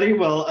 everybody.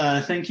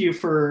 Well, thank you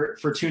for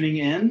tuning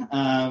in.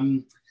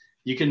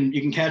 You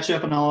can catch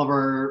up on all of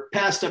our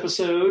past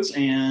episodes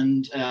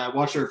and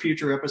watch our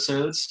future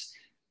episodes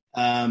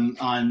on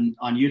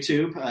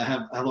YouTube.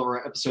 Have all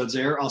our episodes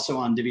there. Also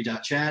on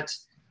Divi.chat,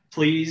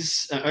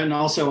 please, and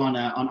also on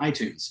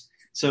iTunes.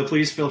 So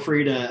please feel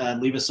free to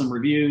leave us some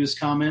reviews,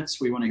 comments.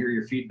 We want to hear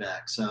your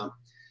feedback. So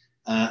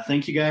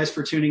thank you guys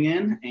for tuning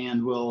in,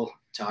 and we'll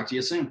talk to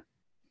you soon.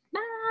 Bye.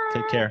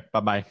 Take care.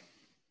 Bye-bye.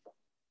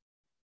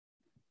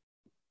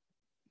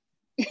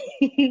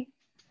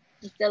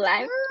 Still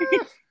live?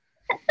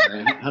 All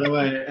right. How do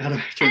I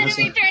turn How this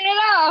do we off? turn it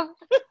off?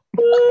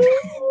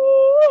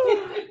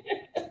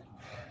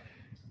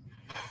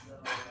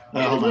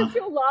 Hold on.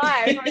 You're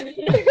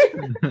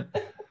live.